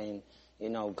loud, and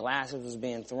glasses was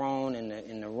being thrown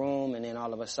in the room, and then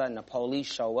all of a sudden the police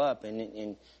show up,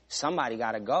 and somebody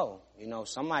got to go.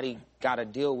 Somebody got to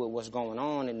deal with what's going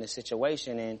on in the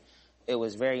situation, and it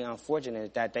was very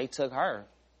unfortunate that they took her,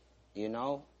 you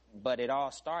know. But it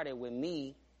all started with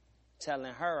me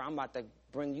telling her, I'm about to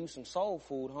bring you some soul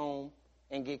food home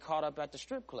and get caught up at the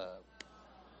strip club.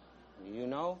 You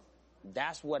know,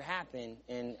 that's what happened.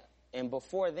 And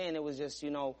before then, it was just,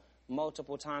 you know,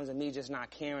 multiple times of me just not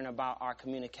caring about our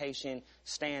communication,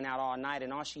 staying out all night,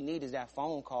 and all she needs is that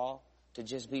phone call to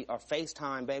just be, or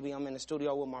FaceTime, baby, I'm in the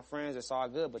studio with my friends, it's all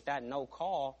good, but that no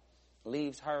call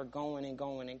leaves her going and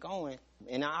going and going.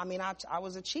 And I mean, I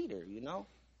was a cheater, you know?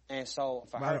 And so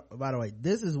for her... By the way,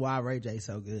 this is why Ray J's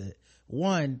so good.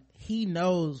 One, he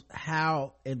knows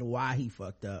how and why he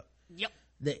fucked up. Yep.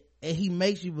 And he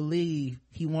makes you believe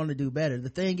he wanted to do better. The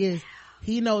thing is,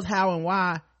 he knows how and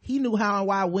why. He knew how and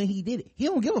why when he did it. He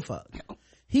don't give a fuck.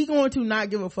 He going to not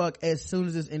give a fuck as soon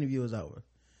as this interview is over.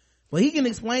 But he can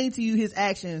explain to you his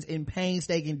actions in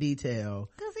painstaking detail.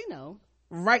 Cause he know.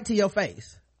 Right to your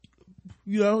face.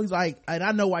 You know, he's like, and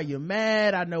I know why you're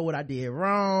mad. I know what I did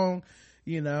wrong.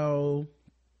 You know,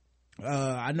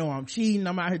 I know I'm cheating.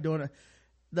 I'm out here doing it.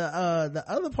 The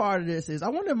other part of this is, I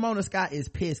wonder if Mona Scott is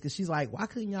pissed because she's like, why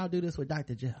couldn't y'all do this with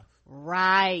Dr. Jeff?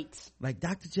 Right. Like,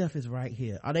 Dr. Jeff is right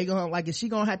here. Are they gonna, like, is she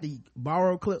gonna have to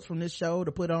borrow clips from this show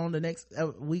to put on the next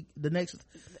week, the next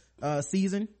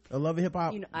season of Love and Hip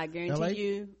Hop? You know, I guarantee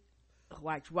you,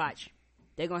 watch.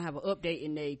 They're gonna have an update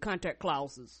in their contract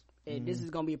clauses. And this is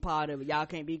gonna be a part of it. Y'all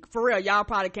can't be, for real, y'all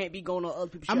probably can't be going on other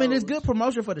people's shows. I mean, it's good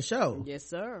promotion for the show. Yes,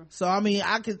 sir. So, I mean,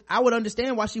 I would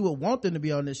understand why she would want them to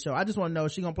be on this show. I just want to know,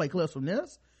 is she gonna play clips from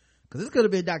this? Because this could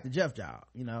have been Dr. Jeff's job,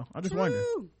 you know? I just wonder.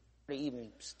 To even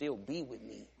still be with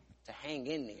me, to hang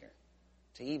in there,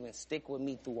 to even stick with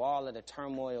me through all of the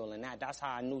turmoil and that's how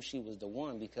I knew she was the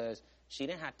one, because she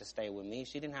didn't have to stay with me.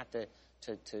 She didn't have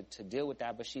to deal with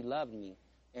that, but she loved me.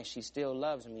 And she still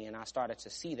loves me, and I started to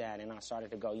see that, and I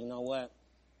started to go, you know what?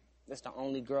 This is the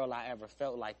only girl I ever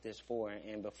felt like this for,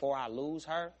 and before I lose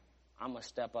her, I'm going to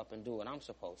step up and do what I'm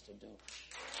supposed to do.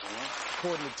 You know?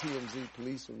 According to TMZ,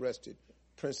 police arrested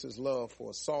Princess Love for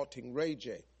assaulting Ray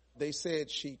J. They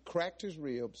said she cracked his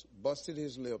ribs, busted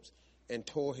his lips, and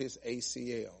tore his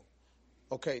ACL.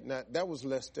 Okay, now, that was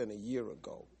less than a year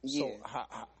ago. Yeah. So,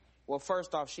 well,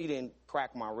 first off, she didn't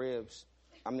crack my ribs.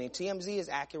 I mean, TMZ is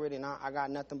accurate, and I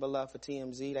got nothing but love for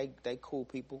TMZ. They cool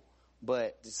people.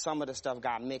 But some of the stuff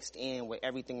got mixed in with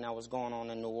everything that was going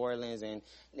on in New Orleans. And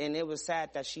it was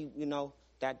sad that she, you know,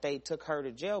 that they took her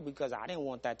to jail, because I didn't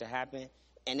want that to happen.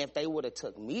 And if they would have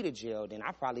took me to jail, then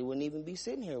I probably wouldn't even be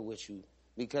sitting here with you.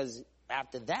 Because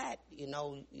after that, you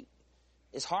know,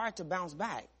 it's hard to bounce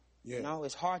back. Yeah. You know,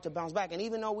 it's hard to bounce back. And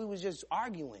even though we was just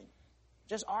arguing,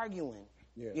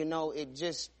 yeah. You know, it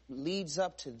just leads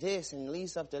up to this and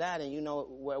leads up to that. And, you know,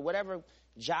 whatever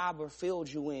job or field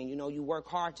you in, you know, you work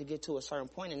hard to get to a certain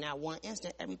point, and that one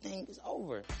instant, everything is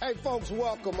over. Hey, folks,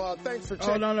 welcome. Thanks for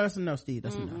checking. Oh, no, that's enough, Steve.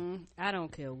 That's enough. I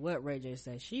don't care what Ray J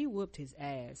said. She whooped his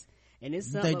ass. And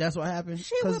it's you think that's what happened?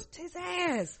 She whooped his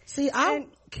ass. See,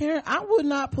 Karen, I would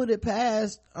not put it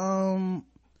past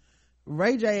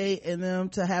Ray J and them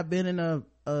to have been in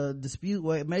a dispute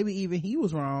where maybe even he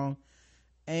was wrong.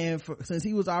 And since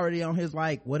he was already on his,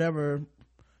 like, whatever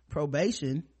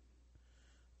probation,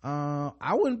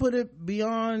 I wouldn't put it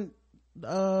beyond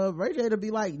Ray J to be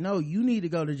like, no, you need to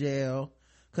go to jail,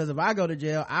 because if I go to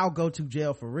jail, I'll go to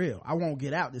jail for real. I won't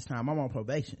get out this time. I'm on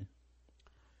probation.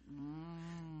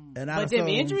 And but them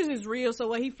injuries is real, so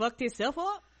what, he fucked himself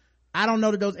up? I don't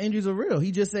know that those injuries are real.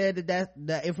 He just said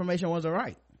that information wasn't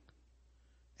right.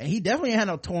 And he definitely had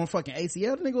no torn fucking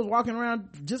ACL. The nigga was walking around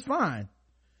just fine.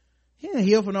 He didn't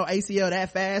heal for no ACL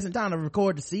that fast in time to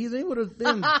record the season. He would have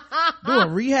been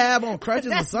doing rehab on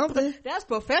crutches or something. That's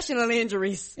professional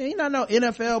injuries. Yeah, you're not no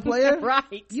NFL player.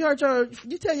 Right. You tell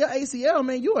your ACL,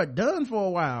 man, you are done for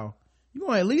a while. You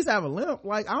gonna at least have a limp.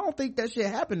 Like, I don't think that shit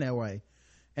happened that way.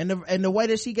 And the way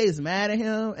that she gets mad at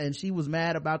him, and she was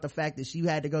mad about the fact that she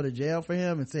had to go to jail for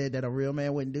him and said that a real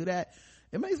man wouldn't do that,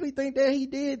 it makes me think that he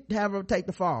did have her take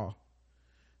the fall.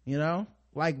 You know?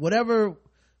 Like, whatever,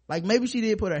 like, maybe she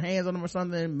did put her hands on him or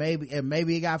something, maybe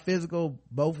it got physical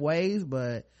both ways,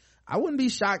 but I wouldn't be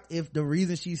shocked if the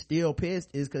reason she's still pissed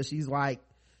is because she's like,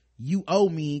 you owe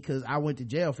me because I went to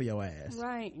jail for your ass.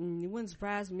 Right. And it wouldn't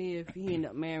surprise me if he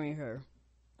ended up marrying her.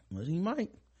 Well, he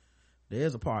might.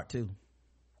 There's a part too.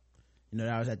 You know,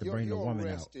 I always had to bring the woman out.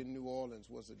 Your arrest in New Orleans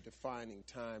was a defining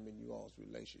time in you all's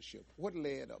relationship. What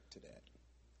led up to that?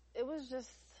 It was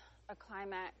just a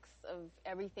climax of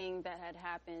everything that had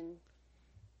happened,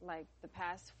 like the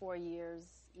past 4 years,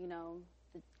 you know,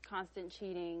 the constant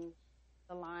cheating,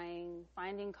 the lying,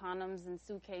 finding condoms in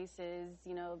suitcases,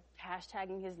 you know,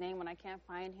 hashtagging his name when I can't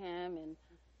find him, and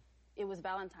it was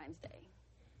Valentine's Day.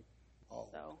 Oh.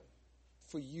 So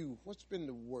for you, what's been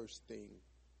the worst thing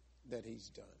that he's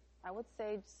done? I would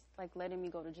say just like letting me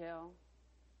go to jail,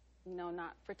 you know,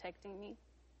 not protecting me.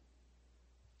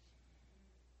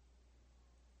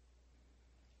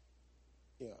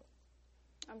 Yeah.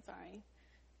 I'm sorry.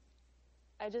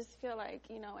 I just feel like,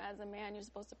 you know, as a man, you're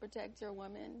supposed to protect your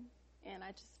woman, and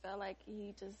I just felt like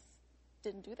he just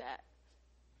didn't do that.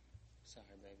 Sorry,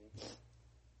 baby.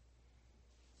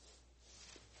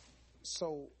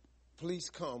 So police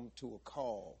come to a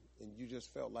call, and you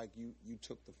just felt like you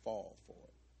took the fall for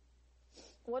it.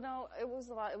 Well, no, it was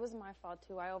my fault,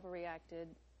 too. I overreacted.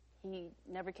 He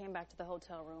never came back to the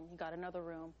hotel room. He got another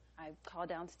room. I called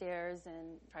downstairs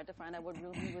and tried to find out what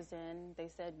room he was in. They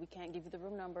said, we can't give you the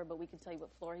room number, but we can tell you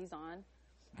what floor he's on.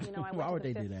 You know, I went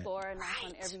to the 5th floor and knocked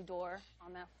on every door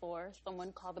on that floor.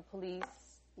 Someone called the police.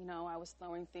 You know, I was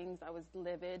throwing things. I was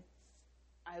livid.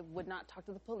 I would not talk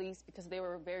to the police because they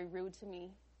were very rude to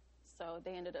me. So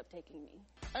they ended up taking me.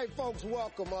 Hey, folks,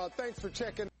 welcome. Thanks for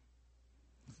checking.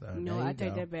 So No, I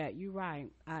take that back. You're right.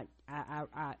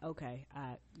 Okay.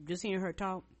 Just hearing her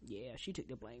talk, yeah, she took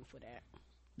the blame for that.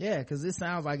 Yeah, because it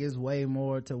sounds like it's way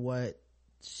more to what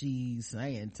she's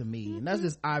saying to me. And that's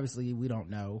just, obviously, we don't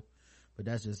know. But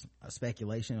that's just a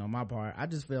speculation on my part. I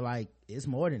just feel like it's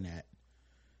more than that.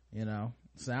 You know?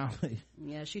 Sound like...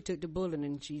 Yeah, she took the bullet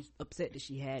and she's upset that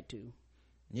she had to.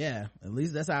 Yeah, at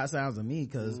least that's how it sounds to me.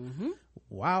 Because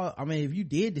while, I mean, if you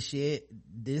did the shit,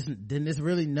 then it's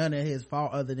really none of his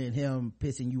fault other than him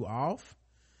pissing you off.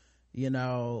 You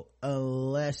know,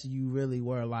 unless you really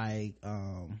were like,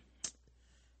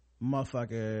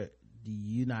 motherfucker,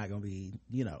 you're not gonna be,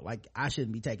 you know, like, I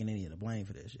shouldn't be taking any of the blame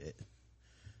for this shit.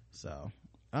 So,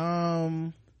 all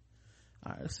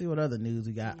right, let's see what other news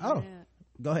we got. Yeah. Oh,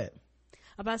 go ahead.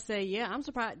 I'm about to say, yeah, I'm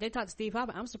surprised they talked to Steve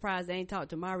Harvey. I'm surprised they ain't talked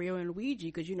to Mario and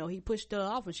Luigi because, you know, he pushed her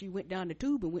off and she went down the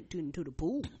tube and went into the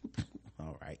pool.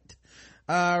 All right.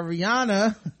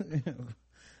 Rihanna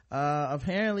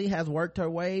apparently has worked her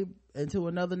way into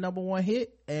another #1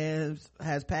 hit and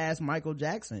has passed Michael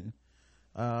Jackson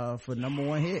for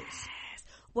 #1 hits.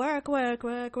 Work, work,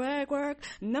 work, work, work.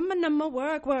 Number,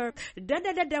 work, work.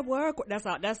 Da work. That's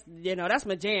all. That's, you know, that's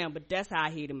my jam, but that's how I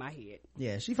hit in my head.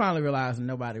 Yeah, she finally realized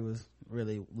nobody was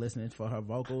really listening for her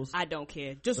vocals. I don't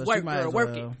care. Just work, girl.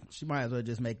 Work it. She might as well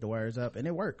just make the words up, and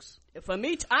it works. For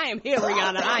me, I am here,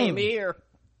 Rihanna. I am here.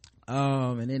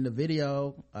 And in the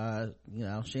video, you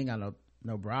know, she ain't got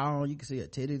no bra on. You can see her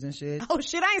titties and shit. Oh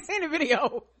shit, I ain't seen the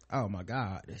video. Oh my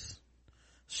god.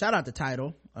 Shout out to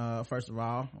Tidal. First of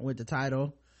all, with the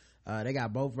Tidal. They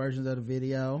got both versions of the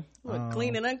video. What,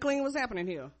 clean and unclean? What's happening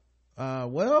here?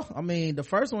 Well, I mean, the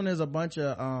first one is a bunch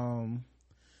of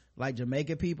like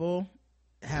Jamaican people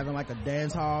having like a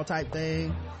dance hall type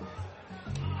thing.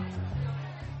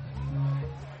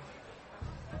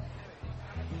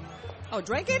 Oh,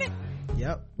 Drake in it?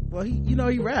 Yep. Well,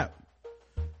 he rap.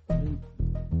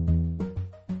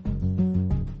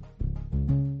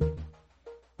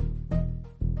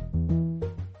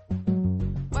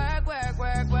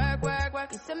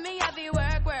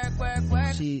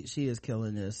 She is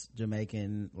killing this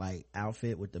Jamaican like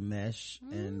outfit with the mesh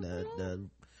and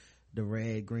the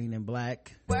red, green, and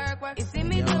black.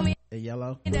 And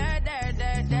yellow.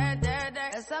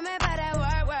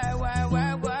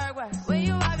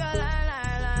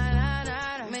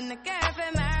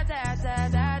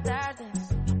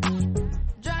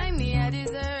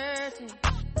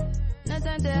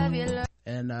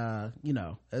 And you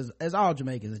know, as all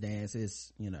Jamaicans dance,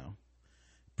 it's, you know,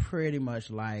 pretty much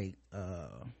like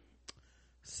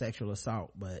sexual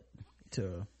assault, but to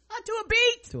a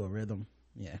beat, to a rhythm.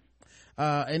 Yeah.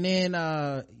 And then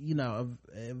you know,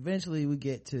 eventually we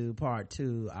get to part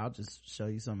 2. I'll just show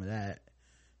you some of that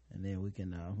and then we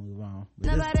can move on.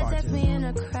 But nobody takes me in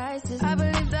a crisis. I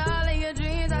believe that all of your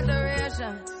dreams are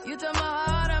duration. You took my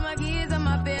heart, all my keys, and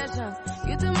my patience.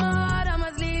 You took my heart, I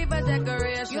must leave a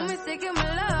decoration. You mistaken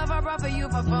my love, I brought for you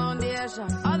for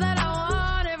foundation. All that I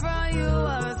wanted from you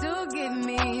was to give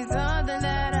me something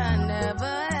that I never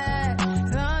had,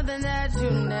 something that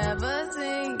you never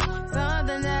seen,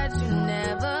 something that you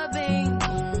never been.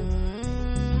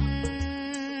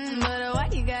 But why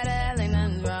you gotta act like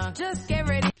nothing's wrong? Just get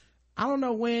ready. I don't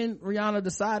know when Rihanna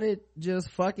decided just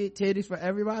fuck it, titties for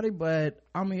everybody, but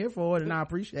I'm here for it and I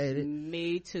appreciate it.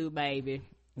 Me too, baby.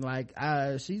 Like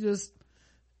she just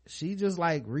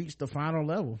like reached the final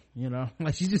level, you know.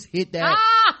 Like she just hit that.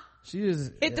 She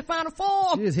just hit the final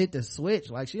form. She just hit the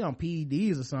switch, like she on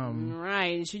PEDs or something.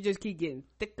 Right, and she just keep getting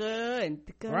thicker and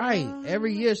thicker. Right,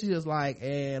 every year she just like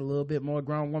add a little bit more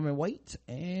grown woman weight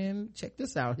and check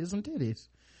this out, here's some titties.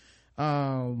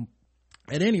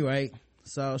 At any rate,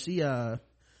 so she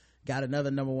got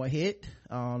another number one hit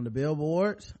on the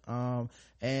billboards. And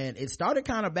it started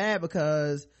kind of bad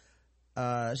because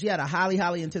she had a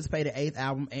highly anticipated 8th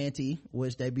album, Anti,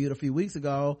 which debuted a few weeks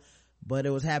ago, but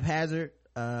it was haphazard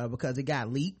because it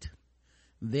got leaked.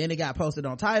 Then it got posted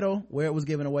on Tidal, where it was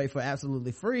given away for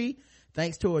absolutely free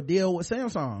thanks to a deal with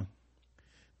Samsung.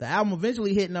 The album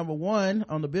eventually hit number one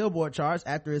on the Billboard charts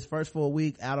after its first full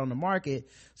week out on the market,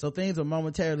 so things were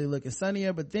momentarily looking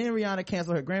sunnier. But then Rihanna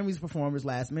canceled her Grammys performance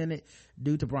last minute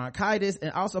due to bronchitis,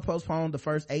 and also postponed the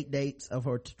first 8 dates of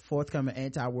her forthcoming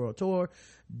Anti-World Tour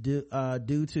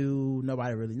due to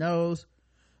nobody really knows.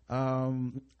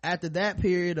 After that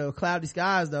period of cloudy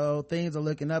skies, though, things are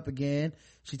looking up again.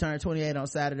 She turned 28 on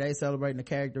Saturday, celebrating the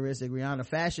characteristic Rihanna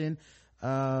fashion.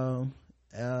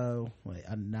 Wait,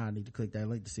 now I need to click that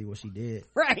link to see what she did.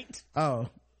 Right.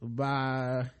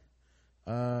 By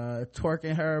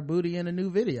twerking her booty in a new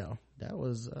video. That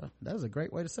was a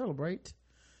great way to celebrate.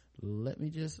 Let me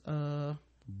just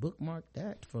bookmark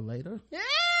that for later. Yeah.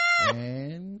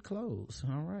 And close.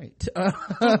 All right.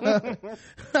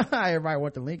 Everybody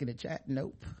want the link in the chat?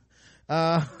 Nope.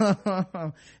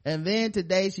 And then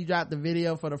today she dropped the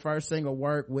video for the first single,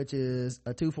 Work, which is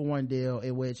a 2-for-1 deal,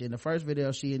 in which in the first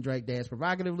video she and Drake dance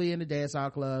provocatively in the dance hall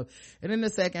club, and in the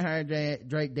second her and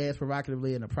Drake dance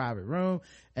provocatively in a private room.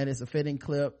 And it's a fitting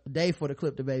day for the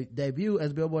clip to debut,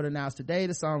 as Billboard announced today.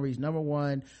 The song reached number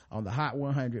one on the Hot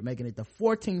 100, making it the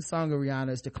 14th song of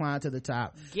Rihanna's to climb to the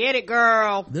top. Get it,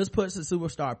 girl. This puts the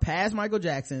superstar past Michael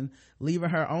Jackson, leaving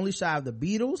her only shy of the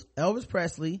Beatles, Elvis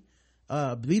Presley.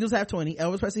 Beatles have 20,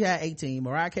 Elvis Presley had 18,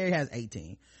 Mariah Carey has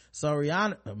 18. So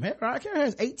Mariah Carey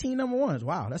has 18 number ones.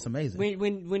 Wow, that's amazing.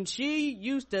 When she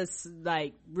used to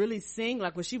like really sing,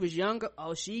 like when she was younger,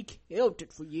 she killed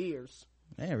it for years.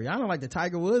 Man, Rihanna like the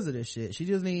Tiger Woods of this shit. She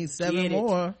just needs seven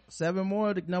more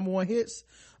the number one hits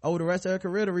over the rest of her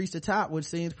career to reach the top, which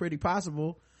seems pretty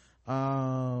possible.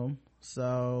 Oh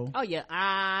yeah,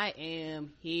 I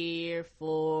am here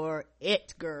for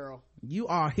it, girl. You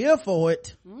are here for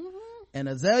it. Mm-hmm. And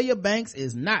Azalea Banks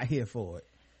is not here for it.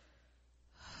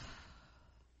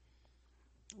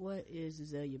 What is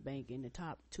Azalea Banks in the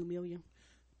top 2 million?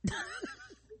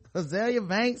 Azalea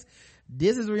Banks,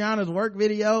 this is Rihanna's work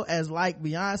video, as like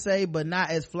Beyonce, but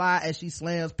not as fly as she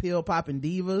slams pill popping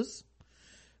divas.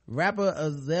 Rapper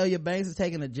Azalea Banks is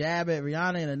taking a jab at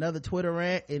Rihanna in another Twitter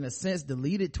rant. In a since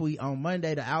deleted tweet on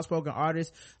Monday, the outspoken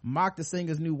artist mocked the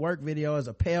singer's new work video as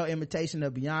a pale imitation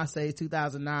of Beyonce's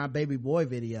 2009 Baby Boy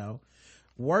video.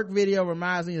 Work video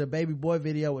reminds me of the Baby Boy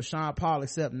video with Sean Paul,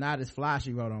 except not as fly,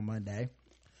 she wrote on Monday.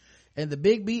 And the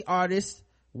Big Beat artist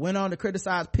went on to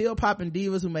criticize pill popping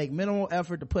divas who make minimal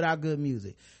effort to put out good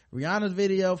music. Rihanna's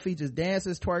video features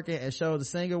dancers twerking and shows the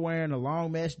singer wearing a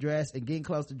long mesh dress and getting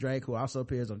close to Drake, who also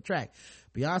appears on the track.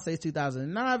 Beyonce's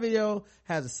 2009 video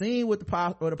has a scene where the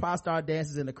pop star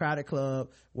dances in a crowded club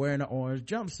wearing an orange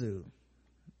jumpsuit.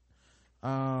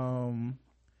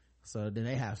 So then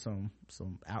they have some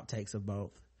outtakes of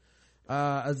both.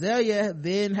 Azalea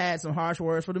then had some harsh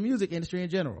words for the music industry in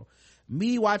general.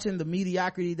 Me watching the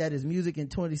mediocrity that is music in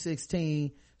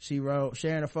 2016, she wrote,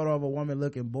 sharing a photo of a woman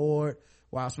looking bored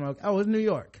while smoking. Oh, it's New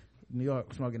York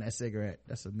smoking that cigarette.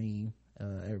 That's a meme.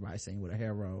 Everybody singing with a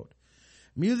hair rolled.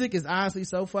 Music is honestly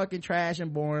so fucking trash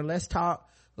and boring. Let's start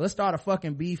a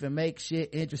fucking beef and make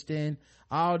shit interesting.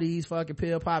 All these fucking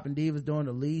pill popping divas doing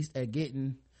the least at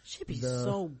getting. She be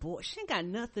so bored. She ain't got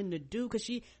nothing to do because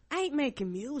she ain't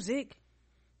making music.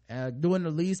 Doing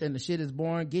the least, and the shit is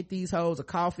boring. Get these hoes a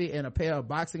coffee and a pair of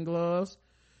boxing gloves.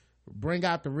 Bring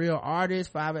out the real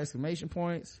artist, 5 exclamation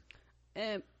points.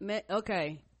 And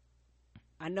okay,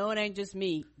 I know it ain't just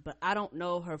me, but I don't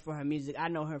know her for her music. I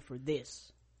know her for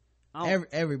this.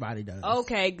 Everybody does.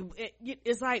 Okay,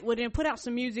 it's like, well, then put out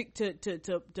some music to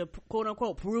quote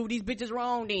unquote prove these bitches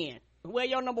wrong. Then where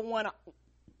your number one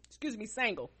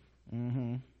single.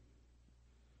 Mm-hmm.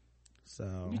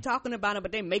 So you talking about it,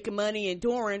 but they making money and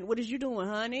touring. What is you doing,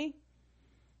 honey?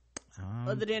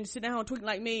 Other than sit down and tweet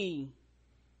like me.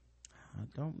 I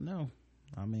don't know.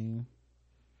 I mean,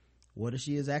 what is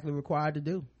she exactly required to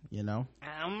do? You know?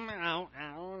 I don't know.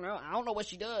 I don't know what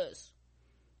she does.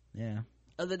 Yeah.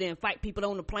 Other than fight people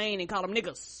on the plane and call them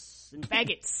niggas and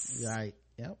faggots. Right.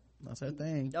 Yep. That's her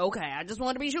thing. Okay. I just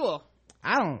wanted to be sure.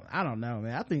 I don't know,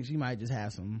 man. I think she might just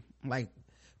have some, like,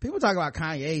 people talk about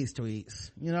Kanye's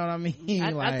tweets. You know what I mean?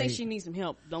 I think she needs some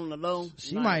help on the low.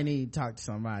 She might need to talk to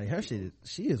somebody. Her shit,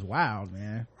 she is wild,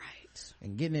 man. Right.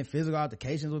 And getting in physical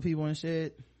altercations with people and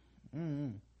shit.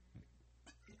 Good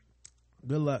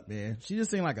luck, man. She just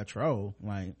seemed like a troll.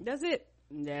 Like, that's it.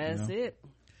 That's it.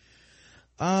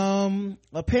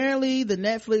 Apparently the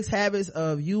Netflix habits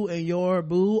of you and your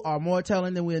boo are more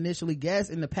telling than we initially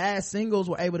guessed. In the past, singles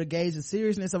were able to gauge the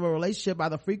seriousness of a relationship by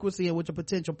the frequency in which a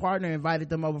potential partner invited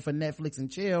them over for Netflix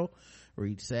and chill,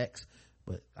 read sex.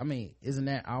 But I mean, isn't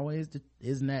that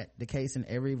the case in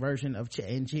every version of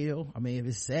and chill? I mean, if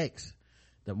it's sex,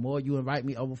 the more you invite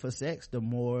me over for sex, the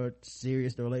more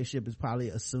serious the relationship is probably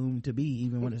assumed to be,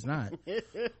 even when it's not.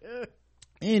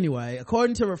 Anyway,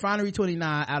 according to Refinery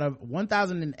 29, out of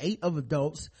 1,008 of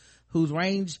adults whose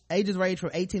ages range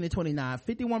from 18 to 29,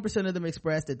 51% of them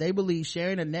expressed that they believe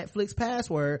sharing a Netflix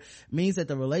password means that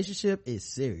the relationship is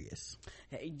serious.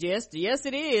 Yes,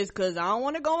 it is, because I don't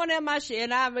want to go in there my shit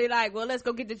and I'll be like, well, let's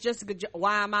go get the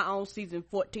why am I on season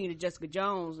 14 of Jessica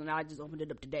Jones, and I just opened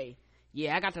it up today.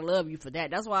 Yeah, I got to love you for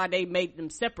that. That's why they made them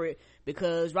separate,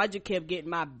 because Roger kept getting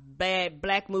my bad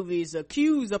black movies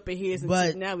accused up in his.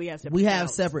 But now we have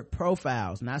separate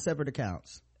profiles, not separate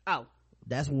accounts. Oh,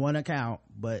 that's one account,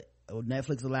 but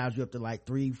Netflix allows you up to like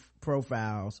 3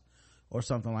 profiles or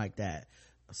something like that.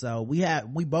 So we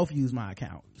both use my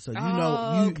account, so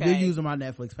you're using my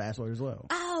Netflix password as well.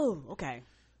 Oh, okay.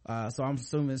 So I'm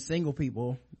assuming single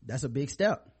people, that's a big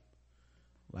step.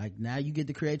 Like, now you get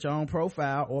to create your own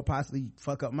profile or possibly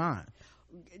fuck up mine.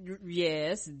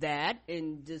 Yes, that,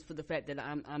 and just for the fact that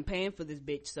I'm paying for this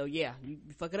bitch, so yeah, you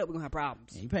fuck it up, we're gonna have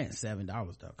problems. Yeah, you paying $7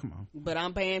 though, come on. But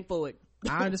I'm paying for it.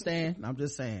 I understand. I'm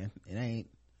just saying, it ain't,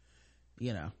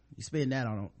 you spend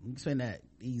that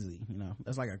easy,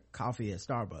 that's like a coffee at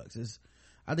Starbucks.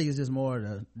 I think it's just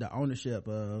more the ownership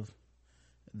of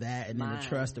that, and then the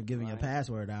trust of giving your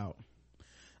password out.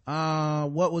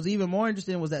 What was even more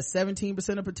interesting was that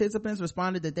 17% of participants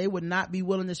responded that they would not be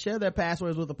willing to share their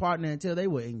passwords with a partner until they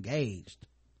were engaged.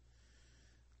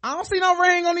 I don't see no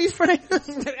ring on these fingers. Ain't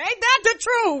that the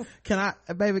truth? Can I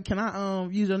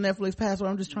use your Netflix password?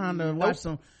 I'm just trying to watch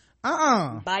some.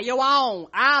 By your own.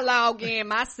 I'll log in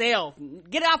myself.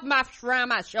 Get off my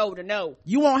shoulder. No,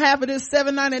 you want half of this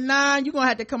 $7.99? You're gonna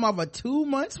have to come off of 2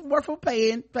 months worth of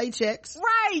paychecks,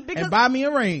 right? Because and buy me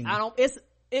a ring.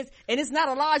 It's not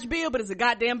a large bill, but it's a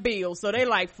goddamn bill. So they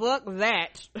like, fuck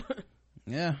that.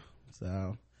 Yeah.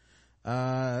 So,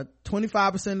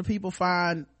 25% of people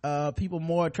find, people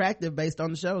more attractive based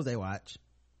on the shows they watch.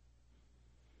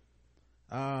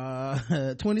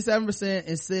 27%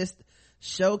 insist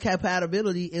show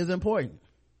compatibility is important.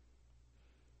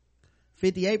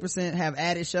 58% have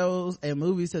added shows and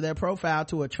movies to their profile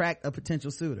to attract a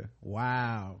potential suitor.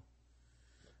 Wow.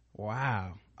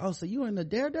 Oh, so you in the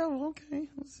Daredevil? Okay,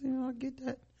 let's see. I'll get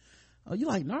that. Oh, you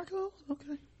like Narcos?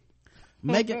 Okay.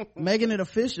 Making it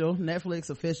official, Netflix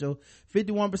official.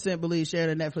 51% believe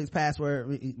sharing a Netflix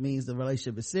password means the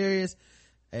relationship is serious,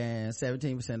 and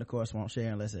 17% of course won't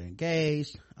share unless they're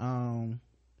engaged.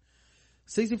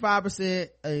 65%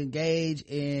 engage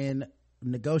in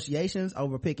negotiations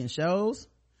over picking shows.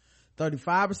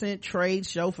 35% trade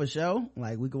show for show,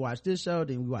 like we could watch this show,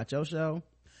 then we watch your show.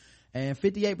 And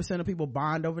 58% of people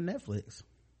bond over Netflix.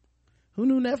 Who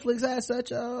knew Netflix had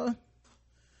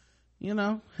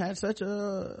such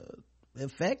a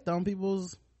effect on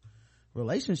people's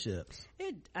relationships?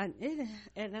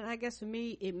 And I guess for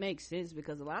me it makes sense,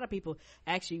 because a lot of people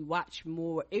actually watch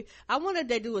more. I wonder if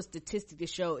they do a statistic to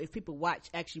show if people watch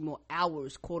actually more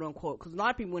hours, quote unquote, because a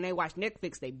lot of people, when they watch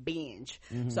Netflix, they binge.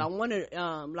 Mm-hmm. So I wonder,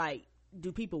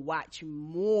 do people watch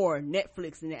more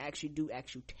Netflix than they actually do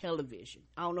actual television?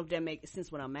 I don't know if that makes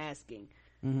sense what I'm asking.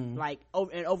 Mm-hmm. Like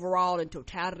overall in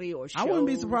totality, or shows. I wouldn't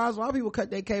be surprised. A lot of people cut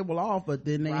their cable off, but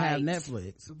then they have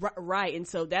Netflix. Right, and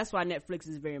so that's why Netflix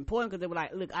is very important, because they were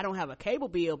like, look, I don't have a cable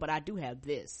bill, but I do have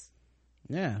this.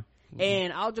 Yeah. Mm-hmm.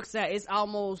 And I'll just say, it's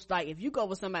almost like if you go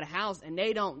over somebody's house and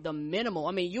they don't, the minimal,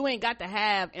 I mean, you ain't got to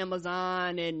have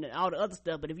Amazon and all the other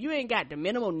stuff, but if you ain't got the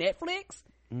minimal Netflix,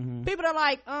 mm-hmm. people are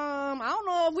like, I don't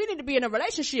know if we need to be in a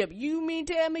relationship. You mean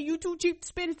tell me you too cheap to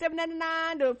spend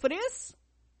 $7.99 for this?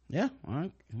 Yeah, I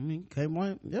mean, can't be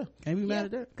mad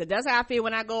at that. Cause that's how I feel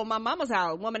when I go to my mama's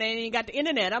house. Woman ain't even got the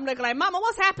internet. I'm looking like, Mama,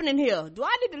 what's happening here? Do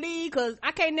I need to leave? Cause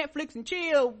I can't Netflix and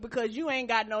chill because you ain't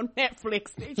got no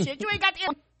Netflix and shit. You ain't got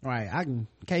the Right,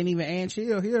 can't even and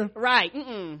chill here. Right,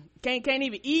 can't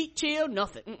even eat, chill,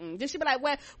 nothing. Just she be like,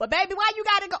 well, baby, why you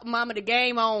gotta go? Mama, the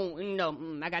game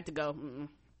on, I got to go.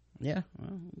 Yeah,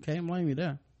 well, can't blame you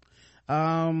there.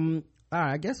 All right,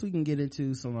 I guess we can get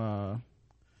into some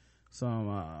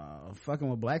fucking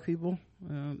with black people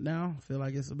now. I feel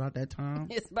like it's about that time.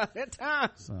 It's about that time.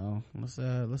 So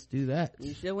let's do that.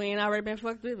 You sure we ain't already been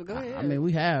fucked with? Go ahead. I mean,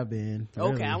 we have been.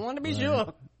 Okay, really, I want to be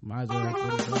sure. Might as well.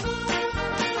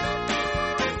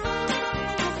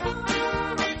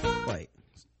 Wait,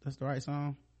 that's the right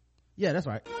song? Yeah, that's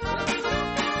right.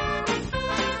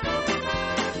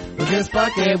 just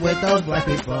fucking with those black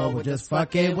people. We're just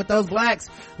fucking with those blacks.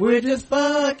 We're just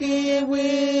fucking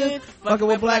with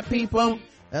black people.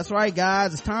 That's right,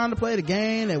 guys. It's time to play the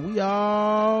game that we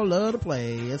all love to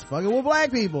play. It's fucking with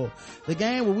black people. The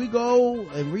game where we go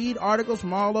and read articles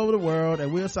from all over the world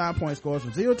and we'll assign point scores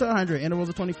from 0 to 100, intervals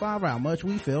of 25, how much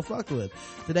we feel fucked with.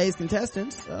 Today's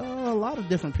contestants, a lot of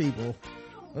different people.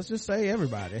 Let's just say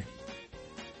everybody.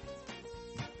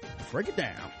 Break it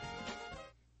down.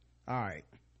 All right.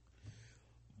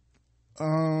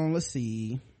 Let's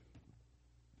see.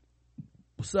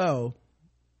 So,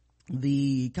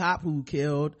 the cop who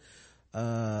killed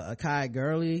Akai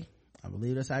Gurley, I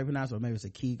believe that's how you pronounce it, or maybe it's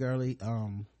Akai Gurley,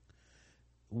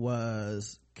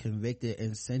 was convicted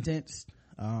and sentenced.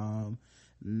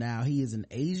 Now he is an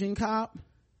Asian cop,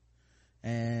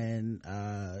 and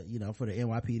for the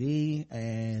NYPD,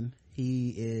 and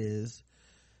he is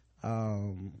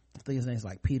I think his name's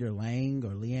like Peter Lang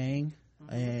or Liang.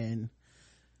 And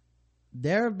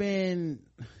there have been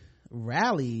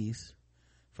rallies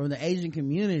from the Asian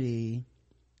community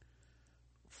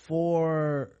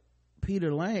for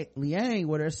Peter Liang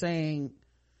where they're saying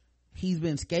he's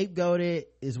been scapegoated.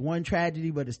 It's one tragedy,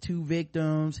 but it's two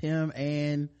victims, him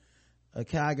and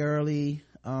Akai Gurley,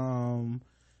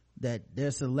 that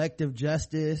there's selective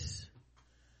justice,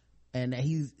 and that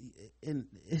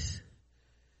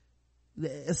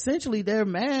essentially they're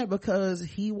mad because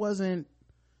he wasn't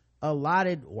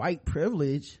allotted white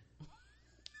privilege.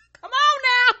 Come on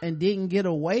now, and didn't get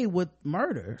away with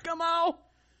murder. Come on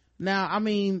now. I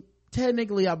mean,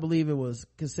 technically I believe it was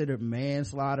considered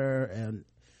manslaughter,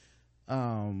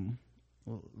 and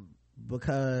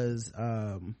because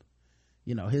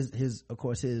his of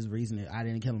course his reasoning, I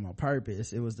didn't kill him on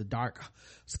purpose. It was the dark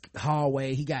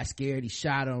hallway, he got scared, he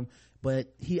shot him.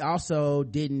 But he also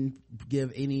didn't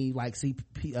give any like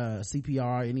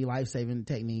CPR, any life-saving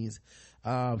techniques.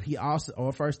 He also,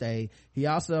 or first aid, he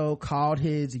also called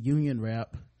his union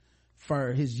rep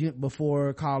for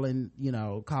before calling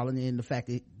in the fact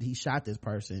that he shot this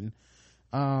person.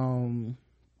 And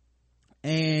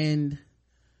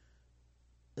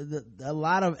a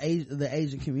lot of the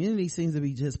Asian community seems to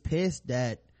be just pissed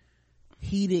that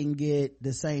he didn't get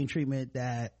the same treatment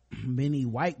that many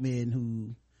white men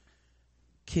who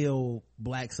kill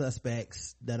black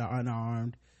suspects that are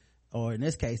unarmed, or in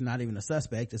this case not even a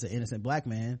suspect, it's an innocent black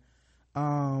man.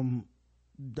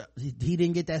 He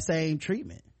didn't get that same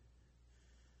treatment,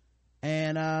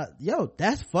 and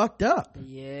that's fucked up.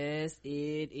 Yes,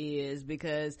 it is,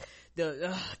 because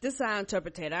this I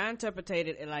interpreted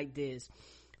it like this.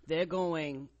 They're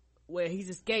going, well, he's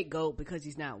a scapegoat because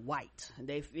he's not white, and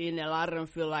a lot of them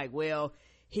feel like, well,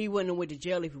 he wouldn't have went to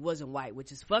jail if he wasn't white,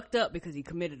 which is fucked up because he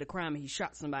committed a crime and he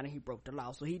shot somebody and he broke the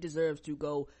law, so he deserves to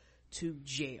go to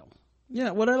jail.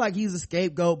 Yeah, well, they're like he's a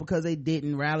scapegoat because they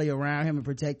didn't rally around him and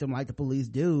protect him like the police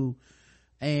do.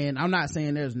 And I'm not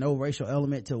saying there's no racial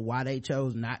element to why they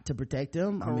chose not to protect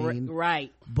him. I mean,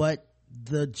 right, but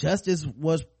the justice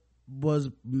was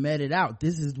meted out.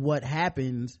 This is what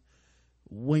happens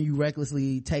when you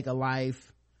recklessly take a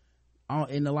life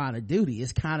in the line of duty.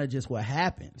 It's kind of just what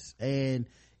happens, and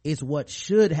it's what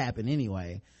should happen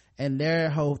anyway. And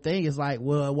their whole thing is like,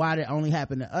 well, why did it only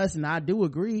happen to us? And I do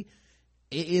agree,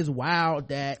 it is wild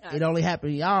that it only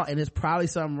happened to y'all, and it's probably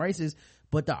something racist,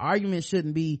 but the argument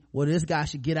shouldn't be, well, this guy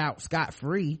should get out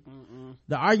scot-free.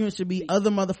 The argument should be other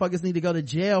motherfuckers need to go to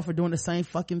jail for doing the same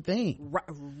fucking thing.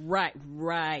 Right.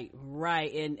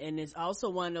 And it's also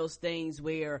one of those things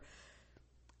where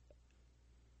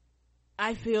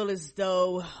I feel as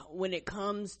though when it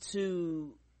comes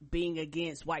to being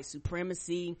against white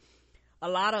supremacy, a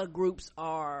lot of groups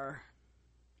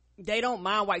they don't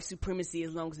mind white supremacy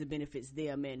as long as it benefits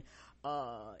them. And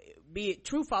be it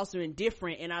true, false, or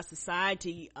indifferent, in our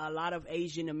society, a lot of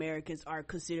Asian Americans are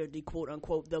considered the quote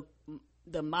unquote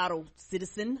the model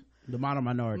citizen. The model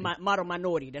minority. Model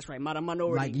minority, that's right, model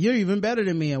minority. Like, you're even better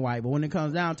than me in white, but when it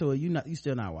comes down to it, you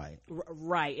still not white.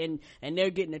 Right, and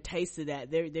they're getting a taste of that.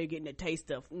 They're getting a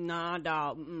taste of, nah,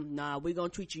 dog, we're gonna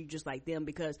treat you just like them.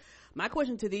 Because my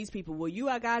question to these people, were you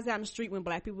guys out in the street when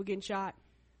black people were getting shot?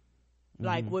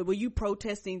 Like, were you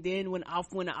protesting then when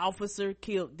an officer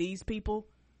killed these people?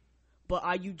 But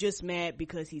are you just mad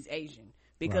because he's Asian?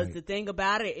 Because the thing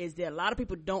about it is that a lot of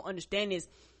people don't understand is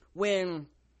when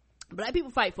black people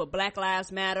fight for Black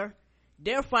Lives Matter,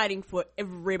 they're fighting for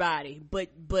everybody. But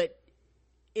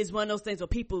it's one of those things where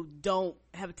people don't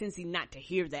have a tendency not to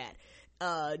hear that.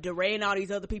 DeRay and all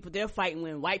these other people, they're fighting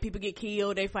when white people get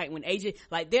killed, they fight when Asian,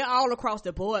 like they're all across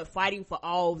the board fighting for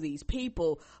all these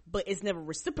people, but it's never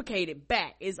reciprocated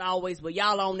back. It's always, well,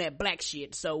 y'all on that black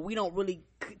shit, so we don't really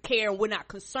care and we're not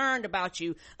concerned about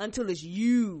you until it's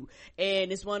you.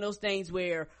 And it's one of those things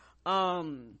where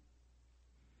and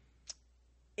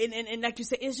like you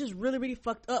said, it's just really, really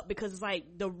fucked up, because it's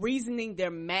like the reasoning they're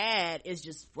mad is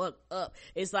just fucked up.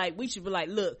 It's like, we should be like,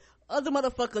 look, other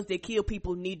motherfuckers that kill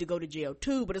people need to go to jail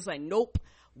too, but it's like, nope,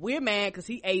 we're mad because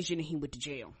he Asian and he went to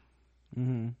jail.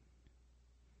 You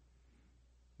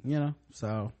know,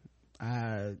 so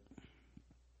I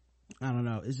don't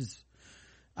know. It's just,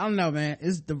 I don't know, man.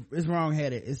 It's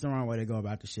wrong-headed. It's the wrong way to go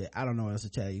about the shit. I don't know what else to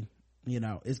tell you. You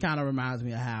know, it kind of reminds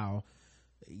me of how,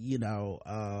 you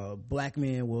know, black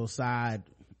men will side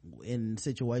in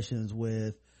situations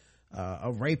with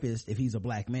a rapist if he's a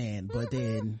black man, but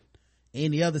then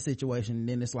any other situation,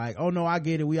 then it's like, oh no, I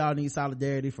get it, we all need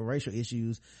solidarity for racial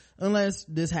issues, unless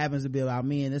this happens to be about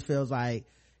me. And this feels like,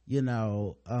 you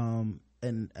know,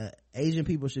 Asian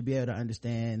people should be able to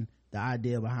understand the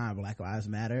idea behind Black Lives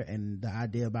Matter and the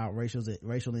idea about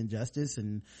racial injustice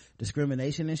and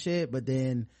discrimination and shit. But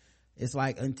then it's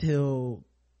like, until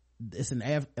it's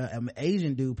an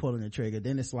Asian dude pulling the trigger,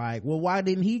 then it's like, well, why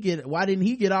didn't he get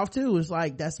off too? It's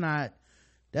like, that's not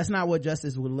what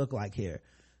justice would look like here.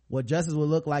 What justice would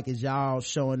look like is y'all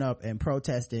showing up and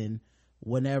protesting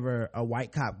whenever a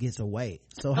white cop gets away.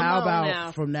 So how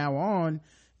about from now on,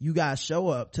 you guys show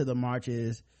up to the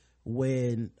marches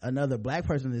when another black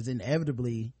person is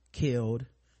inevitably killed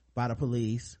by the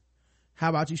police? How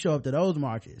about you show up to those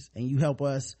marches and you help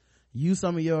us use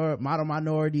some of your model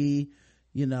minority,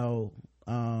 you know,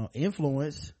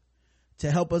 influence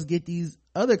to help us get these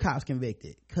other cops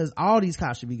convicted? Because all these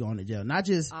cops should be going to jail, not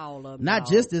just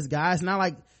this guy. It's not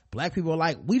like black people are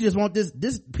like, we just want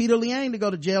this Peter Liang to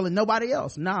go to jail and nobody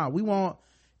else. Nah, we want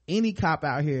any cop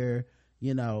out here.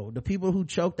 You know, the people who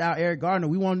choked out Eric Gardner,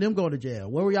 we want them to go to jail.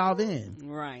 Where were y'all then?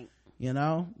 Right. You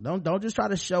know, don't just try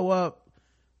to show up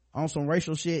on some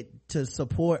racial shit to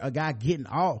support a guy getting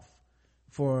off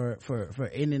for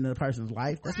ending a person's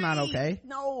life. That's not okay.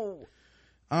 No.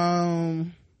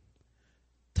 Thompson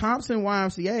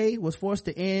YMCA was forced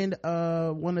to end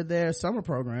one of their summer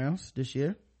programs this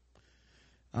year.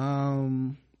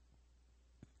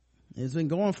 It's been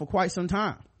going for quite some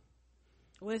time.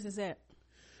 Where's this at?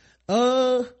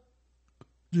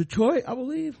 Detroit, I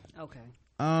believe. Okay.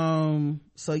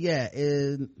 So yeah,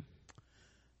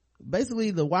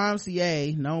 basically the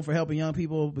YMCA, known for helping young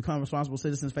people become responsible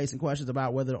citizens facing questions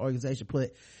about whether the organization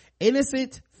put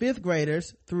innocent fifth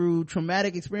graders through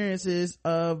traumatic experiences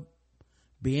of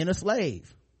being a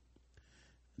slave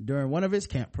during one of its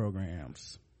camp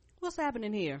programs. What's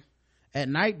happening here? At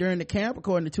night during the camp,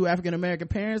 according to two African American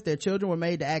parents, their children were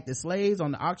made to act as slaves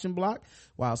on the auction block,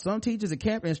 while some teachers and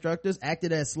camp instructors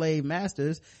acted as slave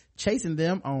masters, chasing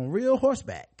them on real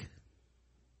horseback.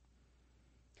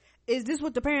 Is this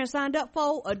what the parents signed up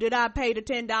for, or did I pay the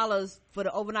 $10 for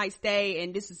the overnight stay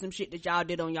and this is some shit that y'all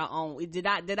did on your own? Did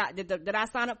I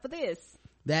sign up for this?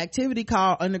 The activity,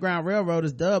 called Underground Railroad,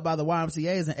 is dubbed by the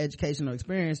YMCA as an educational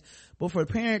experience. But for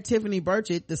parent Tiffany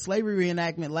Burchett, the slavery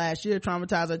reenactment last year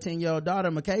traumatized her 10-year-old daughter,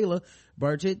 Michaela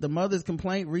Burchett. The mother's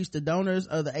complaint reached the donors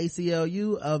of the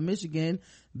ACLU of Michigan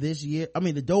this year.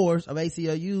 The doors of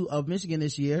ACLU of Michigan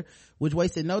this year, which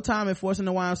wasted no time in forcing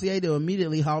the YMCA to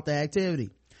immediately halt the activity.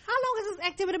 How long has this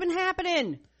activity been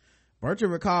happening?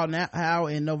 Burchett recalled how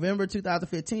in November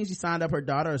 2015 she signed up her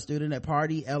daughter, a student at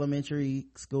Pardee Elementary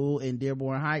School in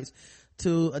Dearborn Heights,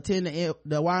 to attend the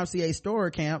YMCA storer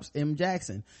camps in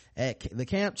Jackson. At the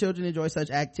camp, children enjoy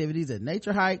such activities as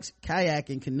nature hikes,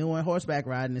 kayaking, canoeing, horseback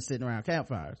riding, and sitting around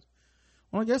campfires.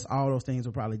 Well, I guess all those things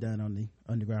were probably done on the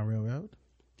Underground Railroad.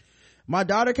 My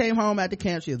daughter came home at the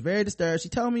camp. She was very disturbed. She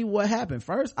told me what happened.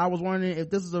 First, I was wondering if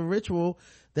this is a ritual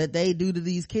that they do to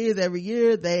these kids every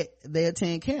year they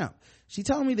attend camp. She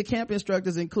told me the camp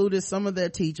instructors included some of their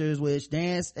teachers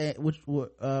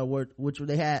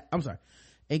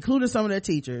included some of their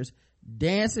teachers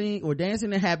dancing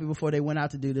and happy before they went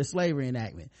out to do their slavery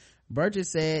enactment. Burchett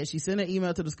said she sent an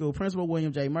email to the school principal,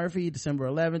 William J. Murphy, December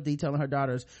 11th, detailing her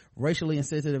daughter's racially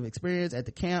insensitive experience at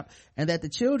the camp, and that the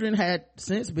children had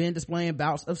since been displaying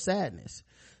bouts of sadness.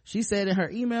 She said in her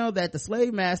email that the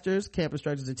slave masters, camp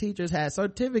instructors, and teachers had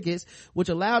certificates which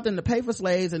allowed them to pay for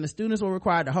slaves, and the students were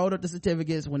required to hold up the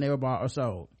certificates when they were bought or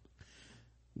sold.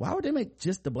 Why would they make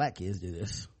just the black kids do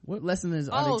this? What lessons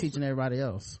are they teaching everybody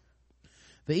else?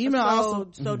 The email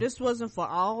So this wasn't for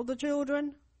all the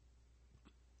children?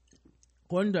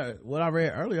 According to what I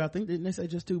read earlier, I think, didn't they say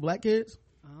just 2 black kids?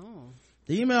 Oh.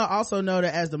 The email also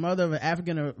noted, as the mother of an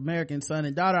African American son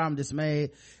and daughter, I'm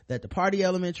dismayed that the Party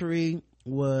Elementary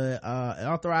would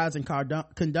authorize and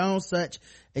condone such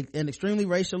an extremely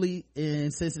racially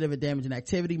insensitive and damaging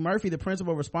activity. Murphy, the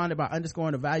principal, responded by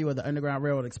underscoring the value of the Underground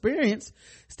Railroad experience,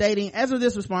 stating, as of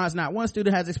this response, not one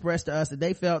student has expressed to us that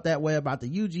they felt that way about the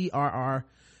UGRR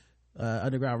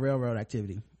Underground Railroad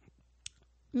activity.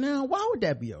 Now, why would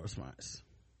that be your response?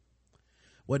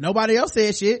 Well, nobody else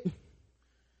said shit.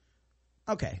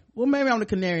 Okay, well, maybe I'm the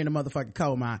canary in the motherfucking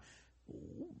coal mine.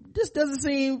 This doesn't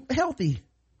seem healthy.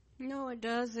 No, it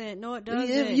doesn't.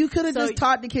 You could have just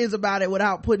taught the kids about it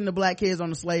without putting the black kids on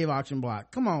the slave auction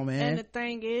block. Come on, man. And the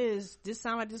thing is, this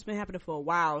sounds like this been happening for a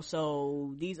while,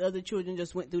 so these other children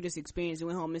just went through this experience and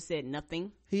went home and said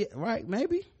nothing. Right,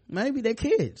 maybe they're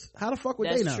kids. How the fuck would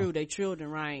they know? That's true, they children,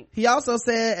 right? He also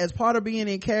said, as part of being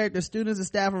in character, students and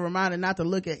staff are reminded not to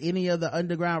look at any of the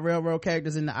Underground Railroad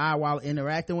characters in the eye while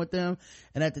interacting with them,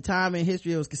 and at the time in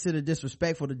history it was considered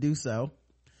disrespectful to do so.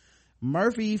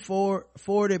 Murphy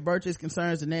forwarded Birch's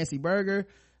concerns to Nancy Berger,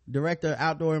 director of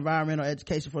outdoor environmental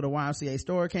education for the YMCA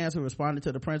store camps, who responded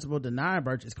to the principal denying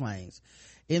Birch's claims.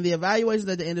 In the evaluations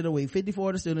at the end of the week, 54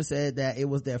 of the students said that it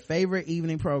was their favorite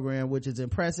evening program, which is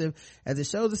impressive as it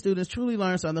shows the students truly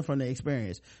learned something from the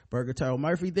experience. Berger told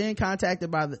Murphy, then contacted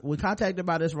by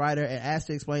this writer and asked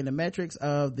to explain the metrics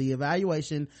of the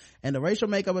evaluation and the racial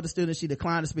makeup of the students, she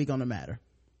declined to speak on the matter.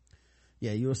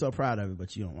 Yeah, you were so proud of it,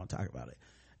 but you don't want to talk about it.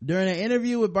 During an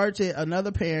interview with Burchett,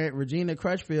 another parent, Regina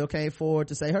Crutchfield, came forward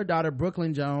to say her daughter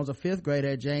Brooklyn Jones, a fifth grader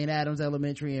at Jane Addams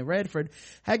Elementary in Redford,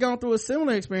 had gone through a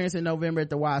similar experience in November at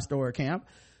the Y Store camp.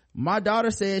 My daughter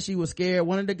said she was scared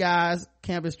one of the guys,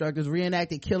 camp instructors,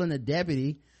 reenacted killing a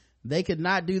deputy. They could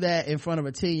not do that in front of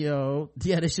a 10-year-old.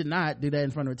 Yeah, they should not do that in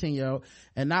front of a 10-year-old.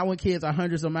 And not when kids are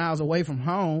hundreds of miles away from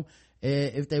home.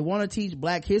 If they want to teach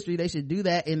black history, they should do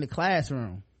that in the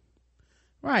classroom.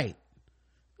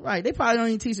 Right, they probably don't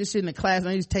even teach this shit in the class.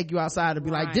 They just take you outside and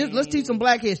be like, let's teach some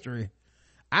black history.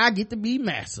 I get to be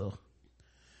master.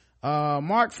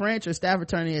 Mark Francher, staff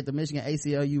attorney at the Michigan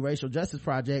ACLU Racial Justice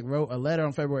Project, wrote a letter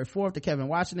on February 4th to Kevin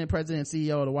Washington, president and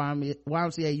CEO of the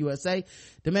YMCA USA,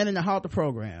 demanding to halt the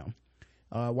program.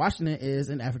 Washington is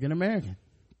an African American.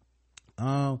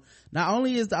 Not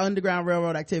only is the Underground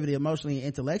Railroad activity emotionally and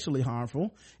intellectually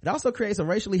harmful, it also creates a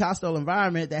racially hostile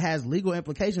environment that has legal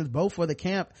implications both for the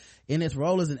camp in its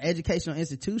role as an educational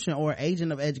institution or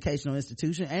agent of educational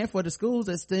institution, and for the schools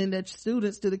that send their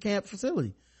students to the camp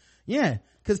facility. Yeah,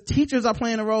 because teachers are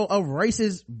playing a role of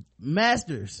racist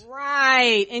masters.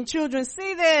 Right, and children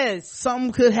see this.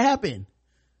 Something could happen.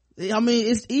 I mean,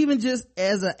 it's even just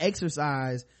as an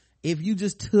exercise, if you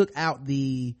just took out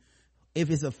if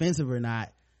it's offensive or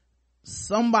not,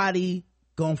 somebody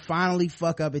gonna finally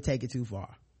fuck up and take it too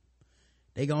far.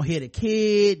 They gonna hit a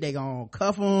kid, they gonna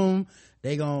cuff them,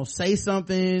 they gonna say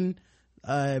something, be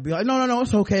like, no,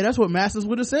 it's okay, that's what masters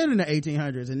would have said in the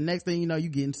 1800s, and the next thing you know, you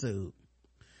getting sued.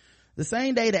 The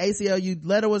same day the ACLU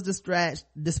letter was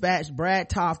dispatched, Brad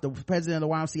Toft, the president of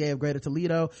the YMCA of Greater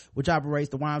Toledo, which operates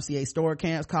the YMCA store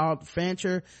camps, called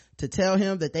Fancher to tell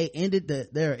him that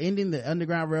they're ending the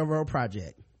Underground Railroad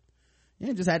project.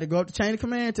 You just had to go up the chain of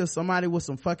command until somebody with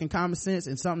some fucking common sense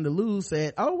and something to lose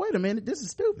said, oh, wait a minute, this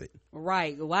is stupid.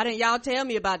 Right. Why didn't y'all tell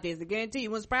me about this? I guarantee you, it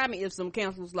wouldn't surprise me if some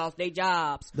counselors lost their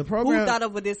jobs. The program, who thought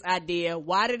of this idea?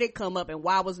 Why did it come up? And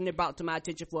why wasn't it brought to my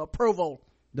attention for approval?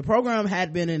 The program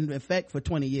had been in effect for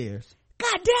 20 years.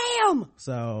 God damn!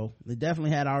 So, it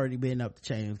definitely had already been up the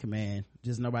chain of command.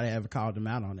 Just nobody ever called them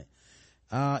out on it.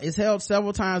 It's held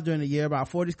several times during the year. About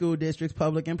 40 school districts,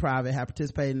 public and private, have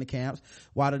participated in the camps.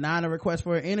 While denying a request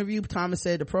for an interview, Thomas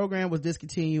said the program was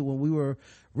discontinued when we were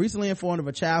recently informed of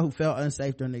a child who felt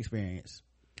unsafe during the experience.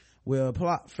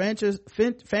 Fancher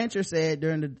said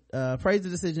during the praised the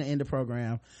decision to end the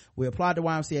program. We applaud the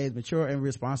YMCA's mature and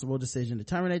responsible decision to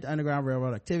terminate the Underground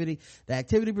Railroad activity. The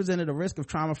activity presented a risk of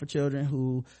trauma for children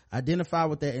who identify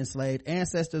with their enslaved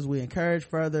ancestors. We encourage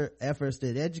further efforts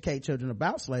to educate children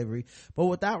about slavery, but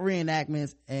without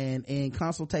reenactments and in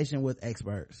consultation with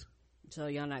experts. So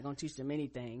y'all not gonna teach them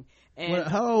anything.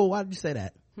 And why did you say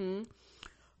that?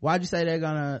 Why'd you say they're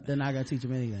not gonna teach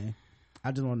them anything?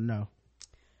 I just want to know.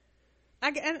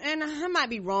 And I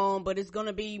might be wrong, but it's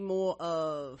gonna be more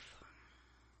of,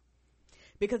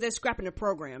 because they're scrapping the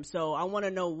program. So I want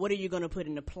to know, what are you gonna put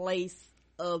in the place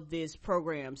of this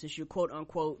program, since you're quote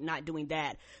unquote not doing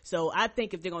that? So I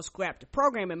think if they're gonna scrap the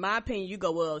program, in my opinion, you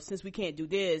go, well, since we can't do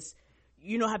this,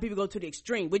 you know how people go to the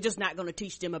extreme, we're just not gonna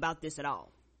teach them about this at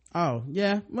all. Oh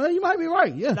yeah, well you might be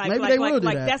right. Yeah, maybe they will do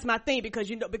that. That's my thing, because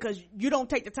you don't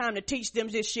take the time to teach them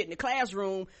this shit in the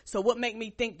classroom. So what make me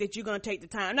think that you're gonna take the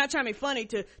time? I'm not trying to be funny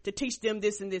to teach them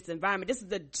this in this environment. This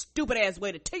is a stupid ass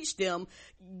way to teach them.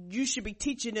 You should be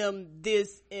teaching them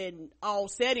this in all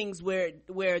settings where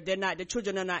the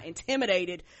children are not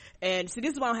intimidated. And see,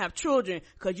 this is why I don't have children,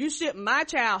 because you ship my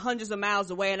child hundreds of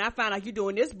miles away, and I find out you're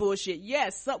doing this bullshit.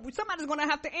 Yes, somebody's gonna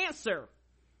have to answer.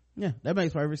 Yeah, that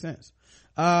makes perfect sense.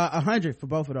 100 for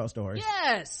both of those stories.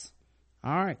 Yes.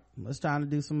 All right, let's try to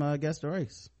do some guess the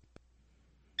race.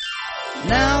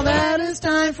 Now that it's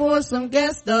time for some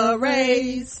guess the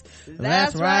race.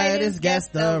 That's right, it's guess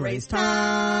the race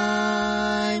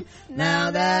time.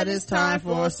 Now that it's time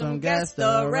for some guess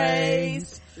the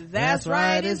race. That's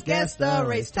right, it's guess the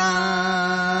race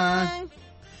time.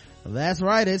 That's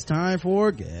right, it's time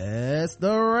for Guess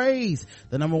the Race,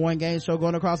 the number one game show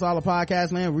going across all the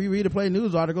podcast land. We read and play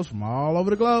news articles from all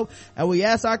over the globe, and we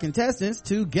ask our contestants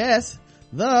to guess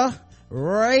the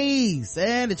race,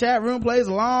 and the chat room plays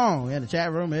along, and the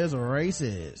chat room is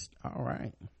racist. All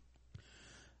right.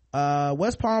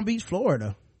 West Palm Beach,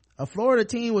 Florida. A Florida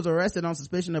teen was arrested on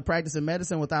suspicion of practicing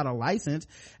medicine without a license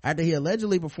after he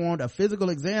allegedly performed a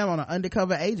physical exam on an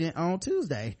undercover agent on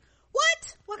Tuesday.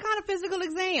 What kind of physical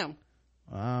exam?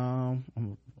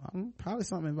 Probably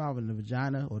something involving the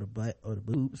vagina or the butt or the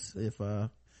boobs, if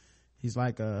he's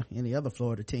like any other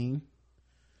Florida teen.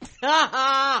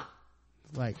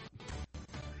 Like,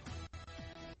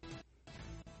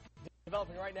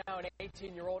 developing right now, an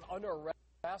 18-year-old under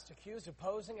arrest accused of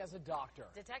posing as a doctor.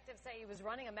 Detectives say he was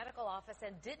running a medical office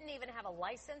and didn't even have a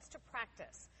license to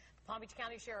practice. The Palm Beach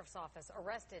County Sheriff's Office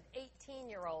arrested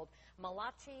 18-year-old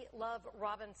Malachi Love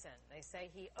Robinson. They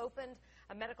say he opened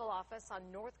a medical office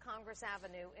on North Congress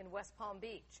Avenue in West Palm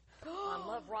Beach. On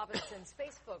Love Robinson's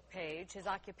Facebook page, his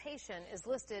occupation is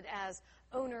listed as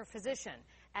owner-physician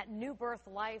at New Birth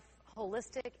Life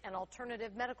Holistic and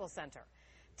Alternative Medical Center.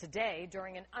 Today,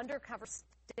 during an undercover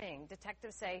sting,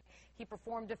 detectives say he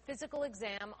performed a physical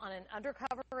exam on an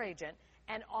undercover agent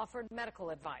and offered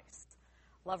medical advice.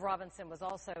 Love Robinson was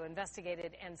also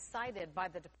investigated and cited by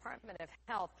the Department of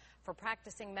Health for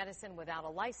practicing medicine without a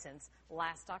license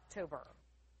last October.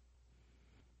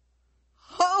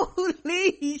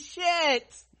 Holy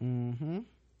shit!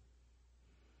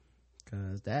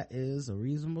 Because that is a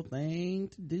reasonable thing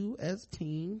to do as a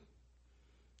teen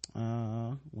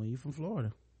when you're from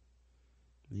Florida.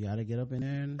 You gotta get up in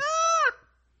there and...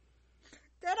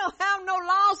 They don't have no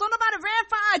laws. Don't nobody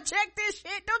verify and check this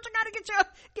shit. Don't you gotta get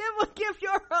give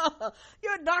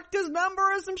your doctor's number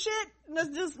or some shit? That's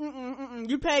just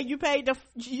You paid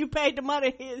the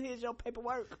money. Here's your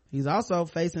paperwork. He's also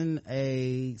facing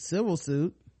a civil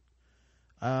suit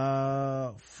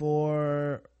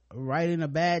for writing a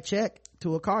bad check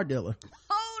to a car dealer.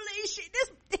 Holy shit!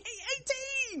 This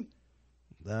 18,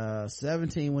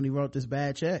 17 when he wrote this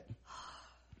bad check.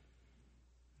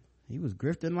 He was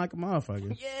grifting like a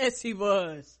motherfucker. Yes, he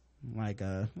was. Like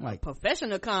a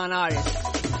professional con artist.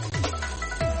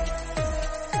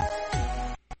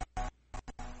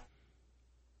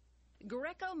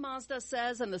 Greco Mazda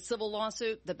says in the civil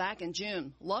lawsuit that back in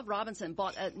June, Love Robinson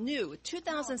bought a new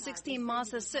 2016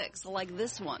 Mazda 6 like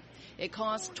this one. It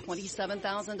cost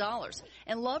 $27,000,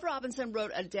 and Love Robinson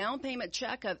wrote a down payment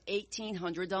check of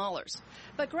 $1,800.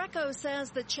 But Greco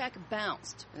says the check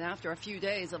bounced, and after a few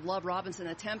days of Love Robinson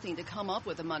attempting to come up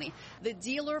with the money, the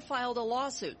dealer filed a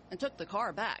lawsuit and took the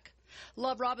car back.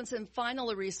 Love Robinson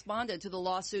finally responded to the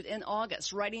lawsuit in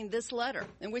August, writing this letter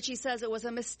in which he says it was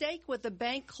a mistake with the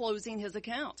bank closing his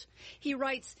account. He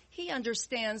writes he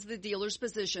understands the dealer's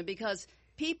position because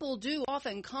people do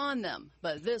often con them,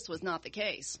 but this was not the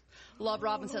case. Love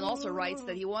Robinson also writes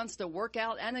that he wants to work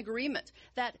out an agreement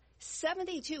that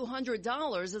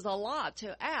 $7,200 is a lot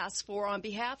to ask for on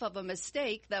behalf of a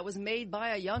mistake that was made by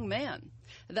a young man.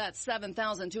 That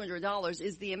 $7,200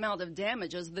 is the amount of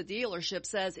damages the dealership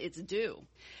says it's due.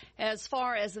 As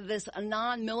far as this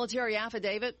non-military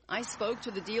affidavit, I spoke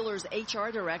to the dealer's HR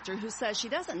director who says she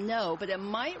doesn't know, but it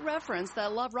might reference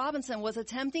that Love Robinson was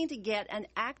attempting to get an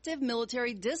active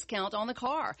military discount on the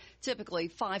car, typically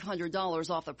 $500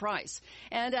 off the price.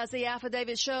 And as the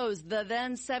affidavit shows, the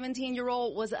then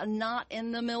 17-year-old was not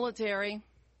in the military.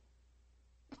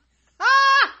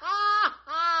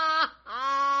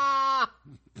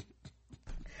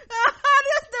 This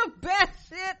is the best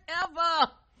shit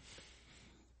ever.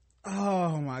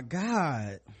 Oh my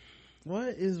God. What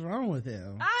is wrong with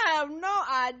him? I have no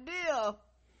idea.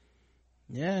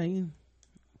 Yeah,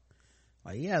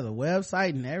 he has a website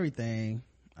and everything.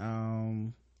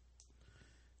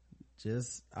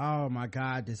 Just, oh my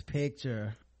God, this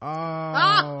picture.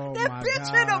 That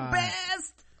picture the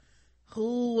best.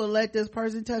 Who will let this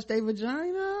person touch their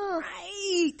vagina?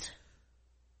 Right.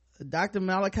 Dr.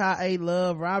 Malachi A.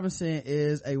 Love Robinson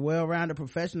is a well-rounded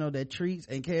professional that treats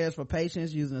and cares for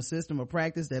patients using a system of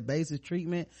practice that bases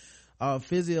treatment of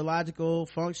physiological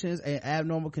functions and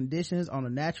abnormal conditions on the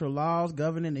natural laws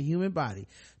governing the human body.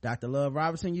 Dr. Love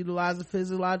Robinson utilizes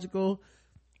physiological,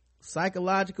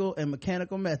 psychological, and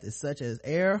mechanical methods such as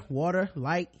air, water,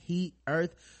 light, heat,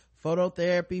 earth,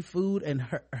 phototherapy, food and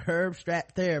herb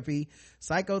strap therapy,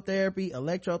 psychotherapy,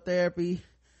 electrotherapy.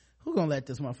 Who gonna let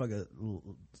this motherfucker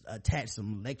attach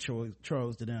some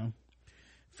electrodes to them?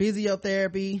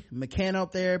 Physiotherapy,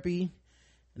 mechanotherapy,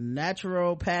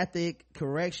 naturopathic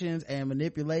corrections and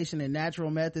manipulation in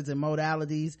natural methods and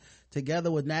modalities,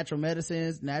 together with natural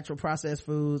medicines, natural processed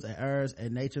foods and herbs,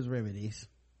 and nature's remedies.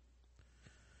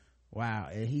 Wow,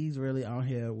 and he's really on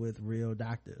here with real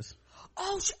doctors.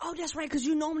 Oh, that's right, because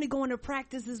you normally go into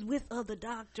practices with other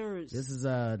doctors. This is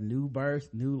a New Birth,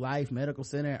 New Life Medical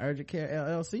Center and Urgent Care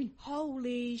LLC.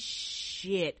 Holy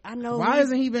shit. I know. Why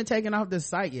hasn't he been taken off this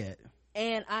site yet?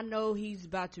 And I know he's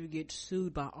about to get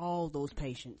sued by all those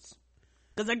patients.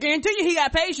 Because I guarantee you he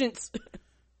got patients.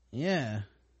 Yeah.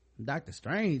 Dr.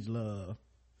 Strange Love.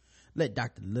 Let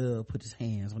Dr. Love put his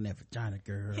hands on that vagina,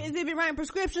 girl. Has he been writing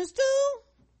prescriptions too?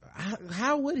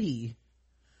 How would he?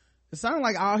 It sounded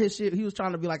like all his shit, he was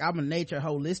trying to be like, I'm a nature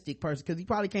holistic person, because he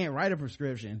probably can't write a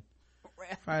prescription.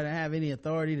 Probably don't have any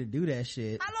authority to do that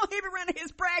shit. How long he been running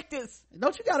his practice?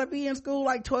 Don't you gotta be in school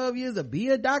like 12 years to be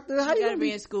a doctor? How you you gotta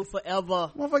be in school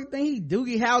forever? Motherfucker think he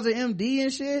Doogie Howser MD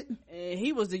and shit? And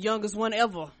he was the youngest one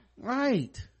ever.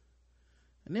 Right.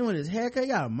 And then with his haircut, he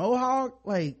got a mohawk.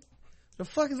 Like, the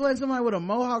fuck is letting somebody with a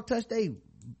mohawk touch their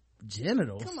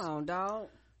genitals? Come on, dog.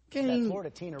 Can't that even Florida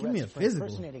teen give me a arrested for physical.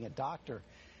 impersonating a doctor.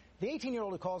 The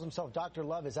 18-year-old who calls himself Dr.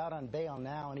 Love is out on bail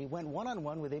now, and he went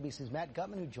one-on-one with ABC's Matt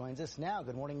Gutman, who joins us now.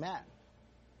 Good morning, Matt.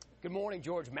 Good morning,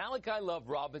 George. Malachi Love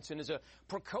Robinson is a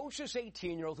precocious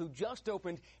 18-year-old who just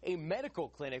opened a medical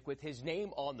clinic with his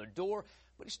name on the door,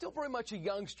 but he's still very much a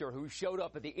youngster who showed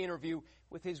up at the interview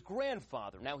with his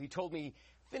grandfather. Now, he told me he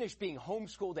finished being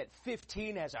homeschooled at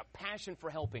 15, has a passion for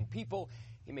helping people.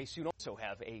 He may soon also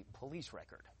have a police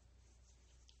record.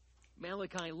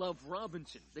 Malachi Love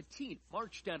Robinson, the teen,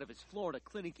 marched out of his Florida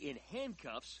clinic in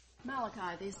handcuffs.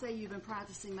 Malachi, they say you've been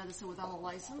practicing medicine without a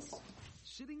license?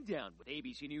 Sitting down with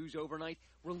ABC News overnight,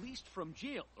 released from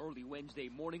jail early Wednesday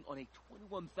morning on a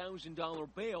 $21,000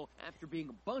 bail after being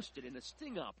busted in a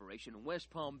sting operation in West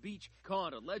Palm Beach,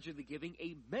 caught allegedly giving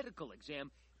a medical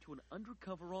exam to an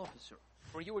undercover officer.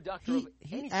 Were you a doctor of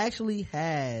anything? He actually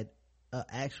had an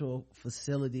actual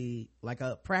facility, like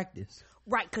a practice.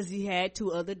 Right, because he had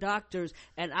two other doctors,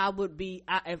 and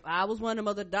if I was one of them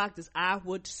other doctors, I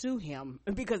would sue him,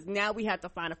 because now we have to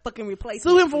find a fucking replacement.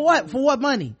 Sue him for what? For what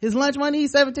money? His lunch money?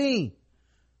 He's 17.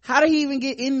 How did he even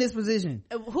get in this position?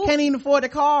 Can't even afford the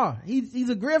car. He's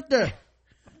a grifter.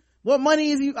 What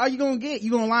money are you gonna get? You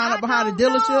gonna line up behind a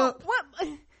dealership? What?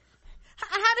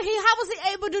 How was he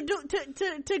able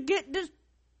to get this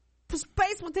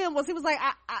space with him? Was he was like,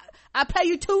 I pay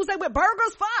you Tuesday with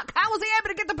burgers? Fuck, how was he able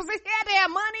to get the position? He had to have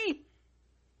money.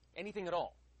 Anything at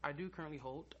all? I do currently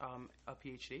hold a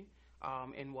PhD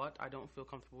in what I don't feel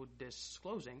comfortable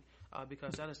disclosing,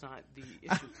 because that is not the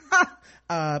issue.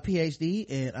 PhD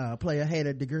in player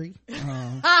hater degree.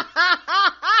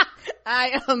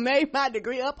 I made my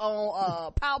degree up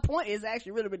on PowerPoint. It's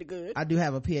actually really, really good. I do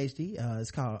have a PhD.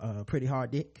 It's called Pretty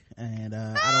Hard Dick, and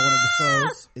I don't want to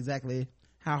disclose exactly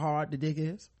how hard the dick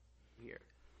is. Here.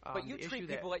 But you the treat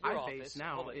issue people that at your I office face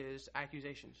now is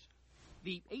accusations.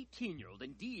 The 18-year-old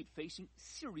indeed facing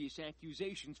serious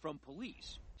accusations from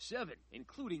police. 7,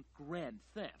 including grand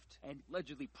theft, and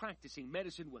allegedly practicing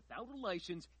medicine without a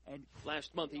license. And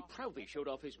last month, he proudly showed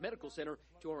off his medical center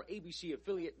to our ABC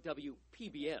affiliate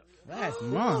WPBF. Last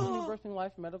month. New Birthing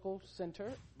Life Medical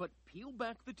Center. But peel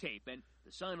back the tape, and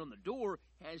the sign on the door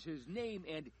has his name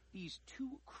and these 2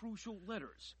 crucial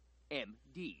letters.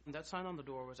 MD. That sign on the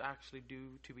door was actually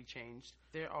due to be changed.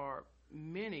 There are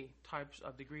many types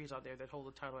of degrees out there that hold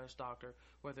the title as doctor,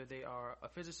 whether they are a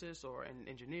physicist or an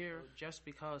engineer. Just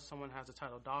because someone has the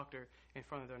title doctor in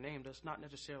front of their name does not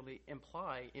necessarily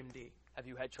imply MD. Have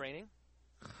you had training?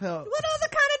 What other kind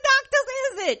of doctors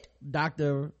is it?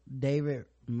 Dr. David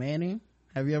Manning.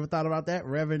 Have you ever thought about that?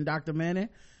 Reverend Dr. Manning.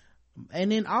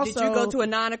 And then also, did you go to a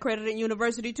non-accredited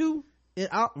university too?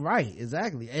 Right,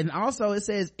 exactly. And also it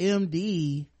says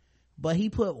MD, but he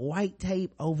put white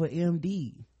tape over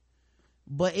MD.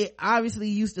 But it obviously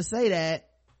used to say that.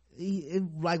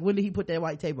 Like, when did he put that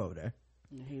white tape over there?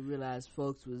 He realized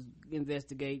folks was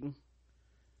investigating.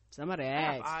 Somebody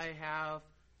asked. I have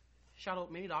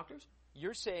shadowed many doctors.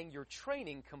 You're saying your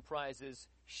training comprises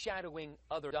shadowing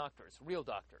other doctors, real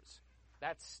doctors.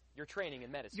 That's your training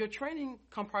in medicine. Your training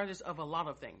comprises of a lot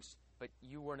of things. But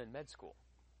you weren't in med school.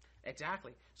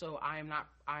 Exactly. So I am not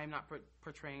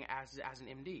portraying as an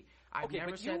MD. I've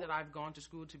never said that I've gone to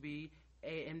school to be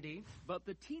a MD. But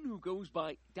the teen who goes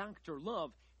by Dr.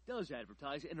 Love does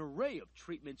advertise an array of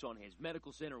treatments on his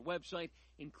medical center website,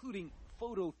 including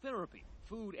phototherapy,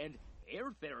 food and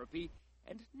air therapy,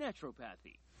 and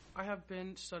naturopathy. I have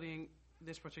been studying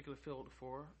this particular field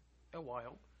for a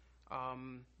while.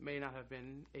 May not have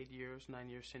been 8 years, 9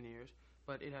 years, 10 years,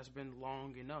 but it has been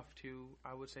long enough to,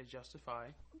 I would say, justify.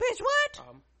 Bitch, what?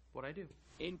 What I do.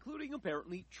 Including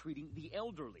apparently treating the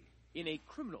elderly. In a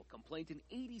criminal complaint, an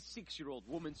 86-year-old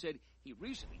woman said he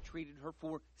recently treated her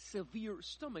for severe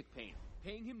stomach pain,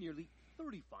 paying him nearly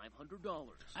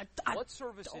 $3,500. What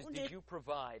services did you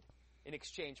provide in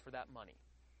exchange for that money?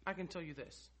 I can tell you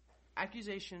this.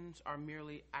 Accusations are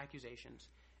merely accusations.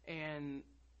 And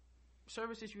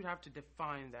services, you'd have to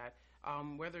define that.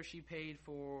 Whether she paid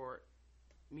for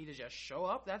me to just show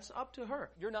up, that's up to her.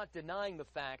 You're not denying the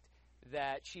fact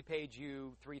that she paid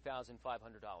you $3,500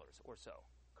 or so,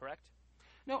 correct?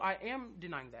 No, I am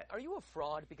denying that. Are you a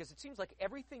fraud? Because it seems like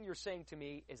everything you're saying to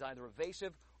me is either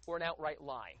evasive or an outright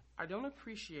lie. I don't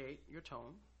appreciate your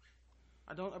tone.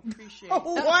 I don't appreciate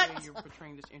What? the way you're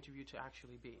portraying this interview to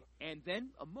actually be. And then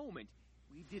a moment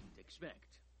we didn't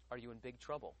expect. Are you in big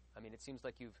trouble? I mean, it seems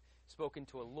like you've spoken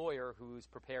to a lawyer who's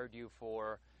prepared you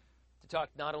to talk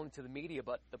not only to the media,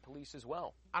 but the police as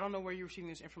well. I don't know where you're receiving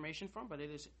this information from, but it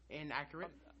is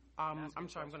inaccurate. I'm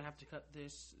sorry, I'm going to have to cut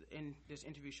this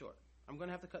interview short. I'm going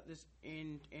to have to cut this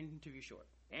interview short.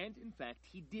 And, in fact,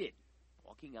 he did,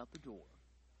 walking out the door.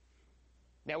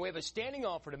 Now, we have a standing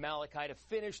offer to Malachi to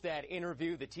finish that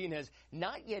interview. The teen has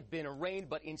not yet been arraigned,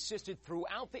 but insisted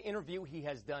throughout the interview he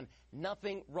has done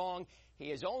nothing wrong. He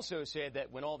has also said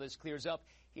that when all this clears up,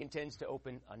 he intends to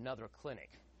open another clinic.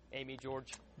 Amy,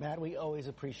 George? Matt, we always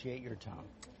appreciate your tone.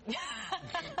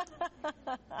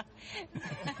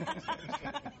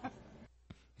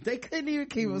 They couldn't even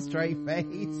keep a straight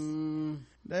face.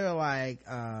 They were like,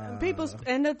 people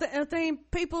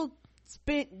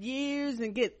spent years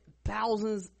and get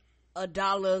thousands of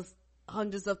dollars,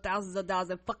 hundreds of thousands of dollars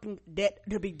in fucking debt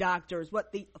to be doctors.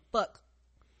 What the fuck?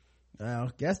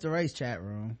 Well, guess the race chat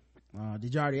room.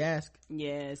 Did you already ask?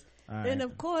 Yes. All Then right.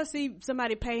 of course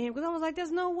somebody paid him, because I was like,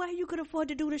 there's no way you could afford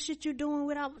to do the shit you're doing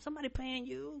without somebody paying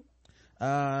you.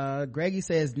 Greggy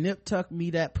says, nip tuck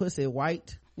me that pussy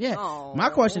white. Yeah. Aww. My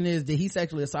question is, did he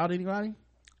sexually assault anybody?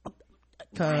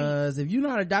 Cause if you're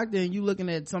not a doctor and you looking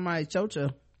at somebody's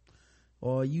chocha,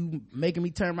 or you making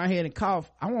me turn my head and cough,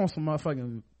 I want some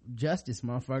motherfucking justice,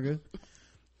 motherfucker.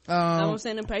 I'm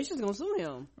saying the patient's gonna sue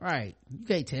him. Right. You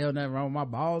can't tell nothing wrong with my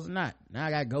balls or not. Now I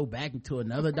gotta go back into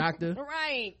another doctor.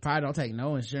 Right. Probably don't take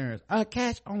no insurance.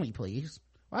 Cash only, please.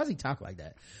 Why does he talk like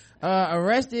that?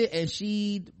 Arrested and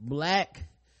sued black.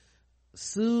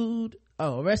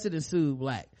 Arrested and sued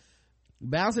black.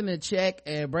 Bouncing a check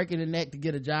and breaking the neck to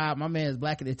get a job. My man's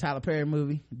black in the Tyler Perry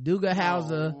movie. Duga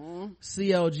Hauser,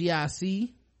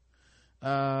 COGIC.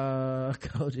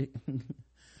 Kojic.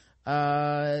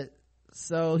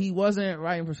 So he wasn't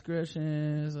writing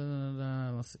prescriptions.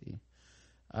 Let's see.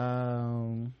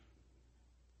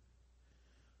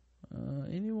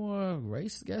 Any more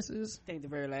race guesses? I think the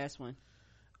very last one.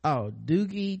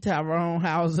 Doogie Tyrone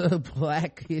Hauser,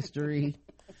 Black History.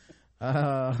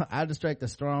 I distract a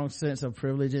strong sense of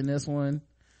privilege in this one.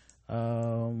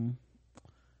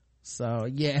 So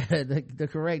yeah, the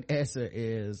correct answer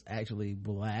is actually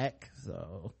black.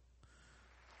 So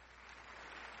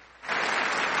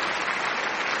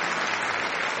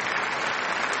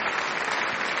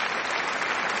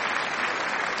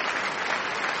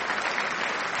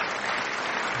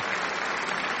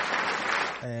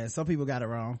and some people got it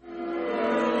wrong.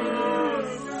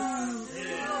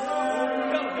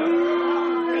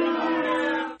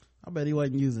 I bet he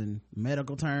wasn't using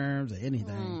medical terms or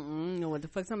anything. Know what the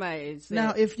fuck somebody said.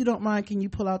 Now, if you don't mind, can you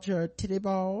pull out your titty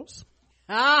balls?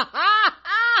 Bloody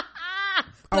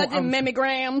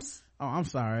mammograms. Oh, I'm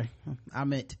sorry. I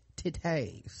meant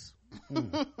titties. All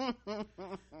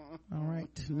right.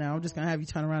 Now I'm just gonna have you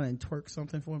turn around and twerk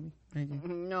something for me. Thank you.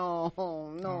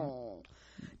 No.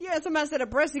 Yeah, somebody said a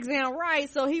breast exam, right?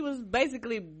 So he was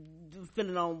basically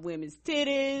feeling on women's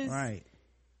titties. Right.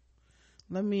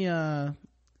 Let me, you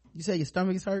say your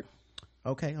stomach is hurt?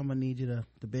 Okay, I'm gonna need you to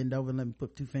bend over and let me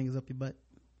put 2 fingers up your butt.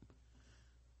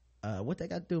 What they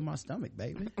got to do with my stomach,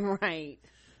 baby? Right.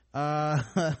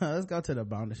 Let's go to the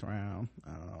bonus round.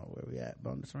 I don't know where we at.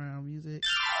 Bonus round music.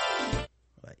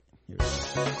 Wait, here we go.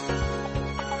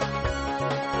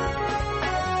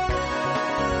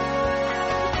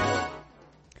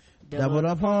 Double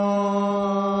the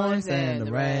points and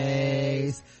the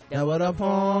race. Double the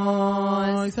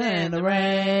points and the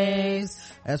race.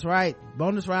 That's right.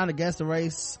 Bonus round against the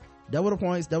race. Double the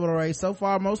points, double the race. So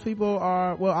far, most people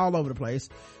are, well, all over the place.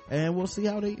 And we'll see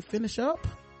how they finish up.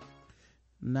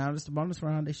 Now it's the bonus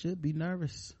round. They should be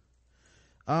nervous.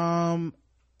 A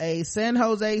San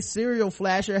Jose serial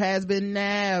flasher has been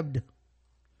nabbed.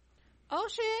 Oh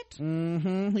shit.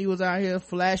 He was out here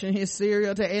flashing his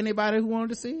cereal to anybody who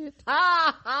wanted to see it.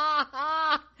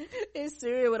 It's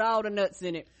cereal with all the nuts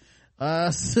in it.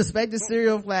 Suspected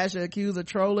serial flasher accused of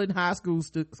trolling high schools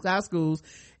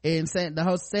in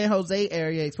the San Jose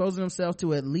area, exposing himself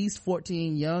to at least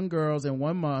 14 young girls in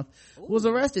 1 month, was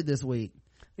arrested this week.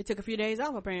 He took a few days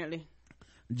off, apparently.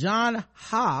 John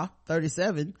Ha,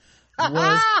 37,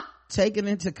 was taken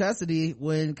into custody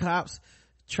when cops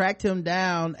tracked him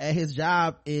down at his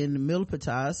job in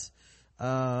Milpitas.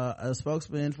 A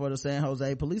spokesman for the San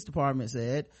Jose Police Department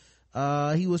said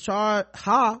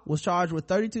Ha was charged with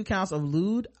 32 counts of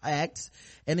lewd acts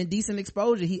and indecent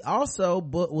exposure. He also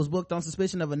was booked on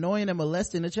suspicion of annoying and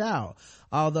molesting a child,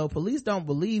 although police don't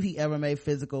believe he ever made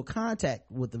physical contact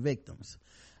with the victims.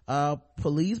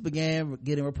 Police began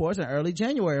getting reports in early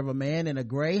January of a man in a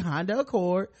gray Honda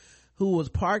Accord who was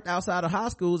parked outside of high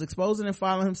schools, exposing and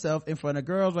filing himself in front of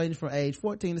girls ranging from age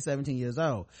 14 to 17 years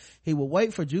old. He would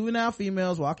wait for juvenile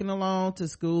females walking along to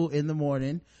school in the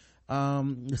morning.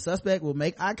 The suspect will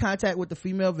make eye contact with the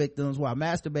female victims while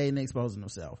masturbating and exposing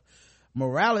himself.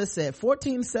 Morales said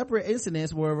 14 separate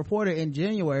incidents were reported in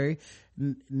January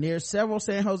near several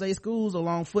San Jose schools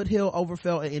along Foothill,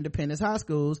 Overfelt, and Independence high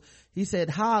schools. He said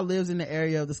Ha lives in the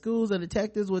area of the schools, and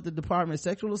detectives with the Department's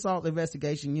sexual assault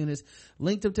investigation units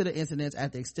linked him to the incidents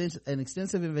after an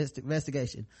extensive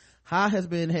investigation. Ha has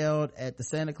been held at the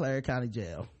Santa Clara County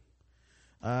Jail.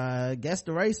 Guess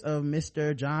the race of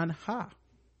Mr. John Ha.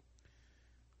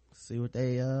 See what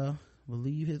they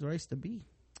believe his race to be.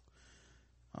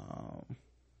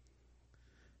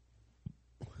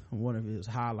 One of his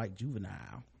highlight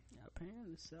juvenile.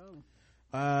 Apparently so.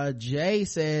 Jay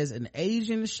says an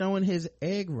Asian showing his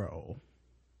egg roll.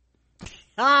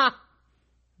 Okay.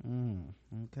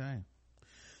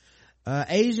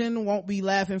 Asian won't be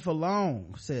laughing for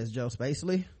long, says Joe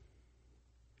Spacely.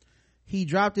 He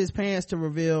dropped his pants to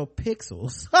reveal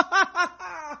pixels.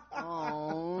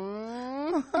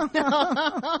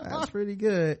 That's pretty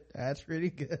good.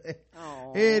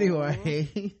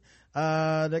 Anyway,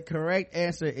 the correct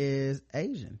answer is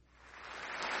Asian.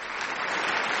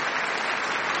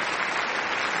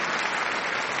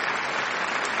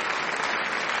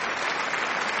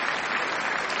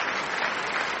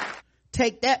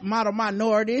 Take that, model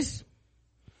minorities.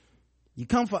 You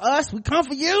come for us, we come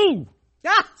for you.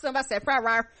 Somebody said fried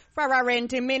rice ready in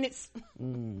 10 minutes.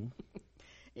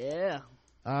 Yeah.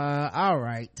 All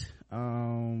right.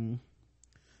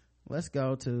 Let's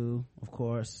go to, of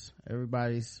course,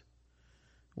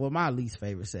 my least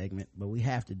favorite segment, but we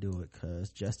have to do it because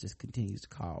justice continues to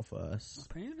call for us.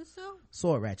 Apparently so.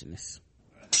 Sword ratchetness.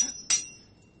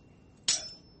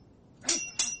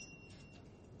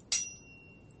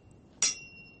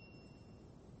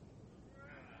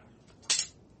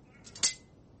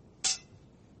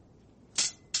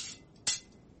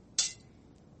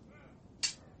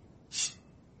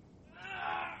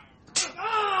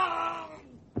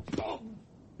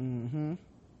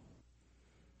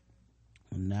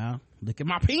 Now look at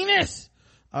my penis.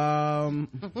 Let's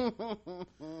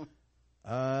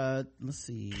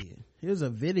see, here's a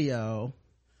video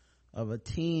of a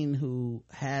teen who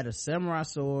had a samurai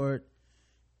sword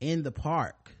in the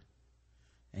park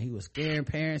and he was scaring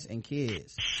parents and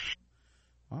kids.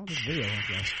 Oh, this video won't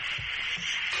go.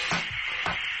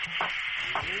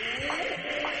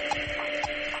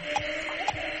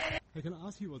 Hey, can I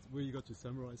ask you where you got your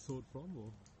samurai sword from,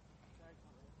 or?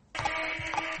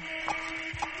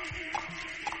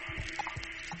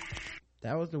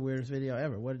 That was the weirdest video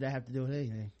ever. What did that have to do with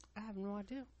anything? I have no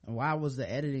idea. And why was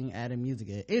the editing adding music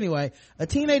in? Anyway, a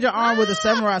teenager armed with a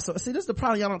samurai sword. See, this is the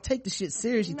problem. Y'all don't take the shit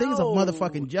serious. You think it's a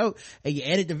motherfucking joke, and you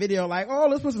edit the video like, oh,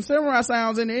 let's put some samurai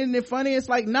sounds in there. Isn't it funny? It's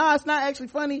like, nah, it's not actually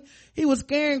funny. He was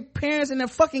scaring parents and their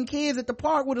fucking kids at the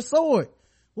park with a sword.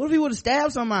 What if he would have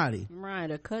stabbed somebody?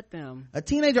 Right, or cut them. A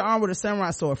teenager armed with a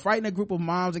samurai sword frightened a group of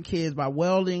moms and kids by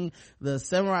wielding the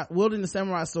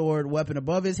samurai sword weapon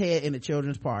above his head in a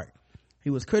children's park. He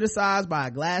was criticized by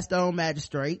a Gladstone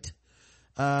magistrate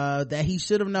that he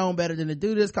should have known better than to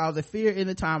do this, causing fear in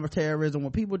the time of terrorism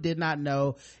when people did not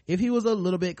know if he was a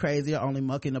little bit crazy or only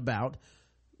mucking about.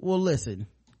 Well, listen,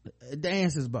 The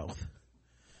answer's both.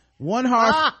 One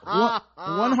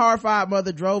horrified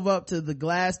mother drove up to the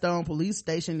Gladstone police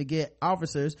station to get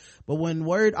officers, but when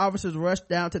worried officers rushed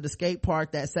down to the skate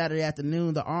park that Saturday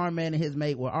afternoon, the armed man and his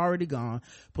mate were already gone.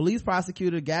 Police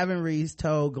prosecutor Gavin Reese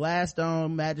told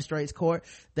Gladstone Magistrates Court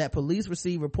that police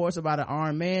received reports about an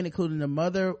armed man, including the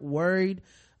mother worried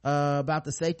about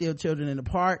the safety of children in the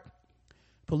park.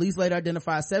 Police later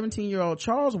identified 17-year-old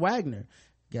Charles Wagner,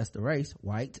 guess the race,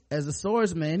 white, as a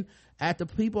swordsman after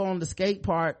people on the skate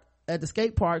park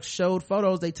showed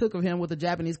photos they took of him with a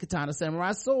Japanese katana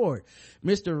samurai sword.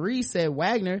 Mr. Reese said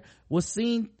Wagner was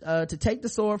seen to take the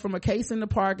sword from a case in the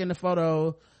park, and the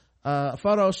photos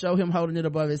show him holding it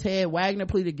above his head. Wagner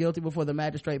pleaded guilty before the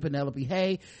magistrate Penelope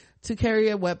Hay to carry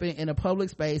a weapon in a public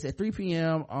space at 3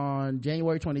 p.m. on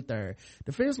January 23rd.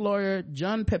 Defense lawyer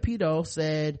John Pepito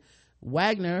said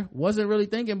Wagner wasn't really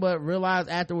thinking, but realized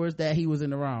afterwards that he was in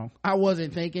the wrong. I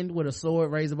wasn't thinking, with a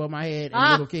sword raised above my head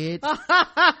and little kids.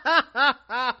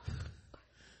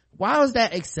 Why was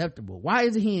that acceptable? Why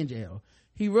isn't he in jail?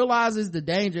 He realizes the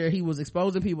danger he was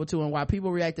exposing people to and why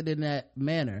people reacted in that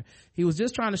manner. He was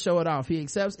just trying to show it off. He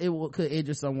accepts it could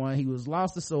injure someone. He was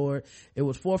lost the sword. It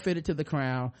was forfeited to the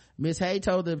crown. Miss Hay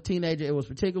told the teenager it was a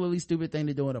particularly stupid thing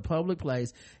to do in a public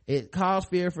place. It caused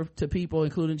fear to people,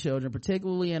 including children,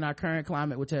 particularly in our current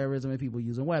climate with terrorism and people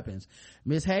using weapons.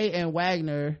 Miss Hay and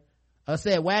Wagner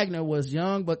said Wagner was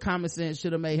young, but common sense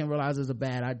should have made him realize it was a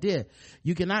bad idea.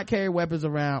 You cannot carry weapons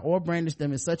around or brandish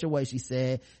them in such a way, she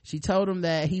said. She told him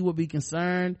that he would be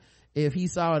concerned if he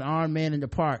saw an armed man in the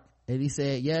park, and he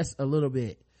said, yes, a little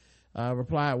bit.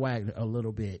 Replied Wagner, a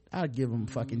little bit. I'd give him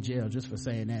fucking jail just for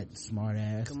saying that, smart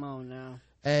ass. Come on now.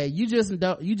 Hey, you just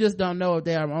don't know if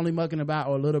they're only mucking about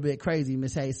or a little bit crazy,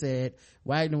 Miss Hay said.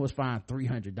 Wagner was fined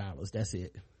 $300. That's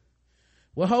it.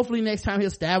 Well, hopefully next time he'll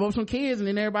stab up some kids and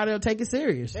then everybody will take it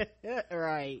serious.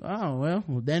 Right. Oh, well,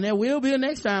 then there will be a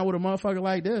next time with a motherfucker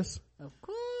like this. Of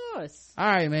course. All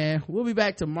right, man. We'll be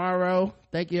back tomorrow.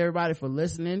 Thank you, everybody, for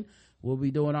listening. We'll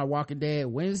be doing our Walking Dead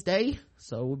Wednesday,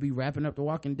 so we'll be wrapping up the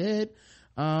Walking Dead.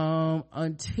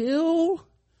 Until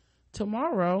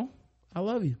tomorrow, I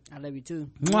love you. I love you too.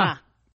 Mwah.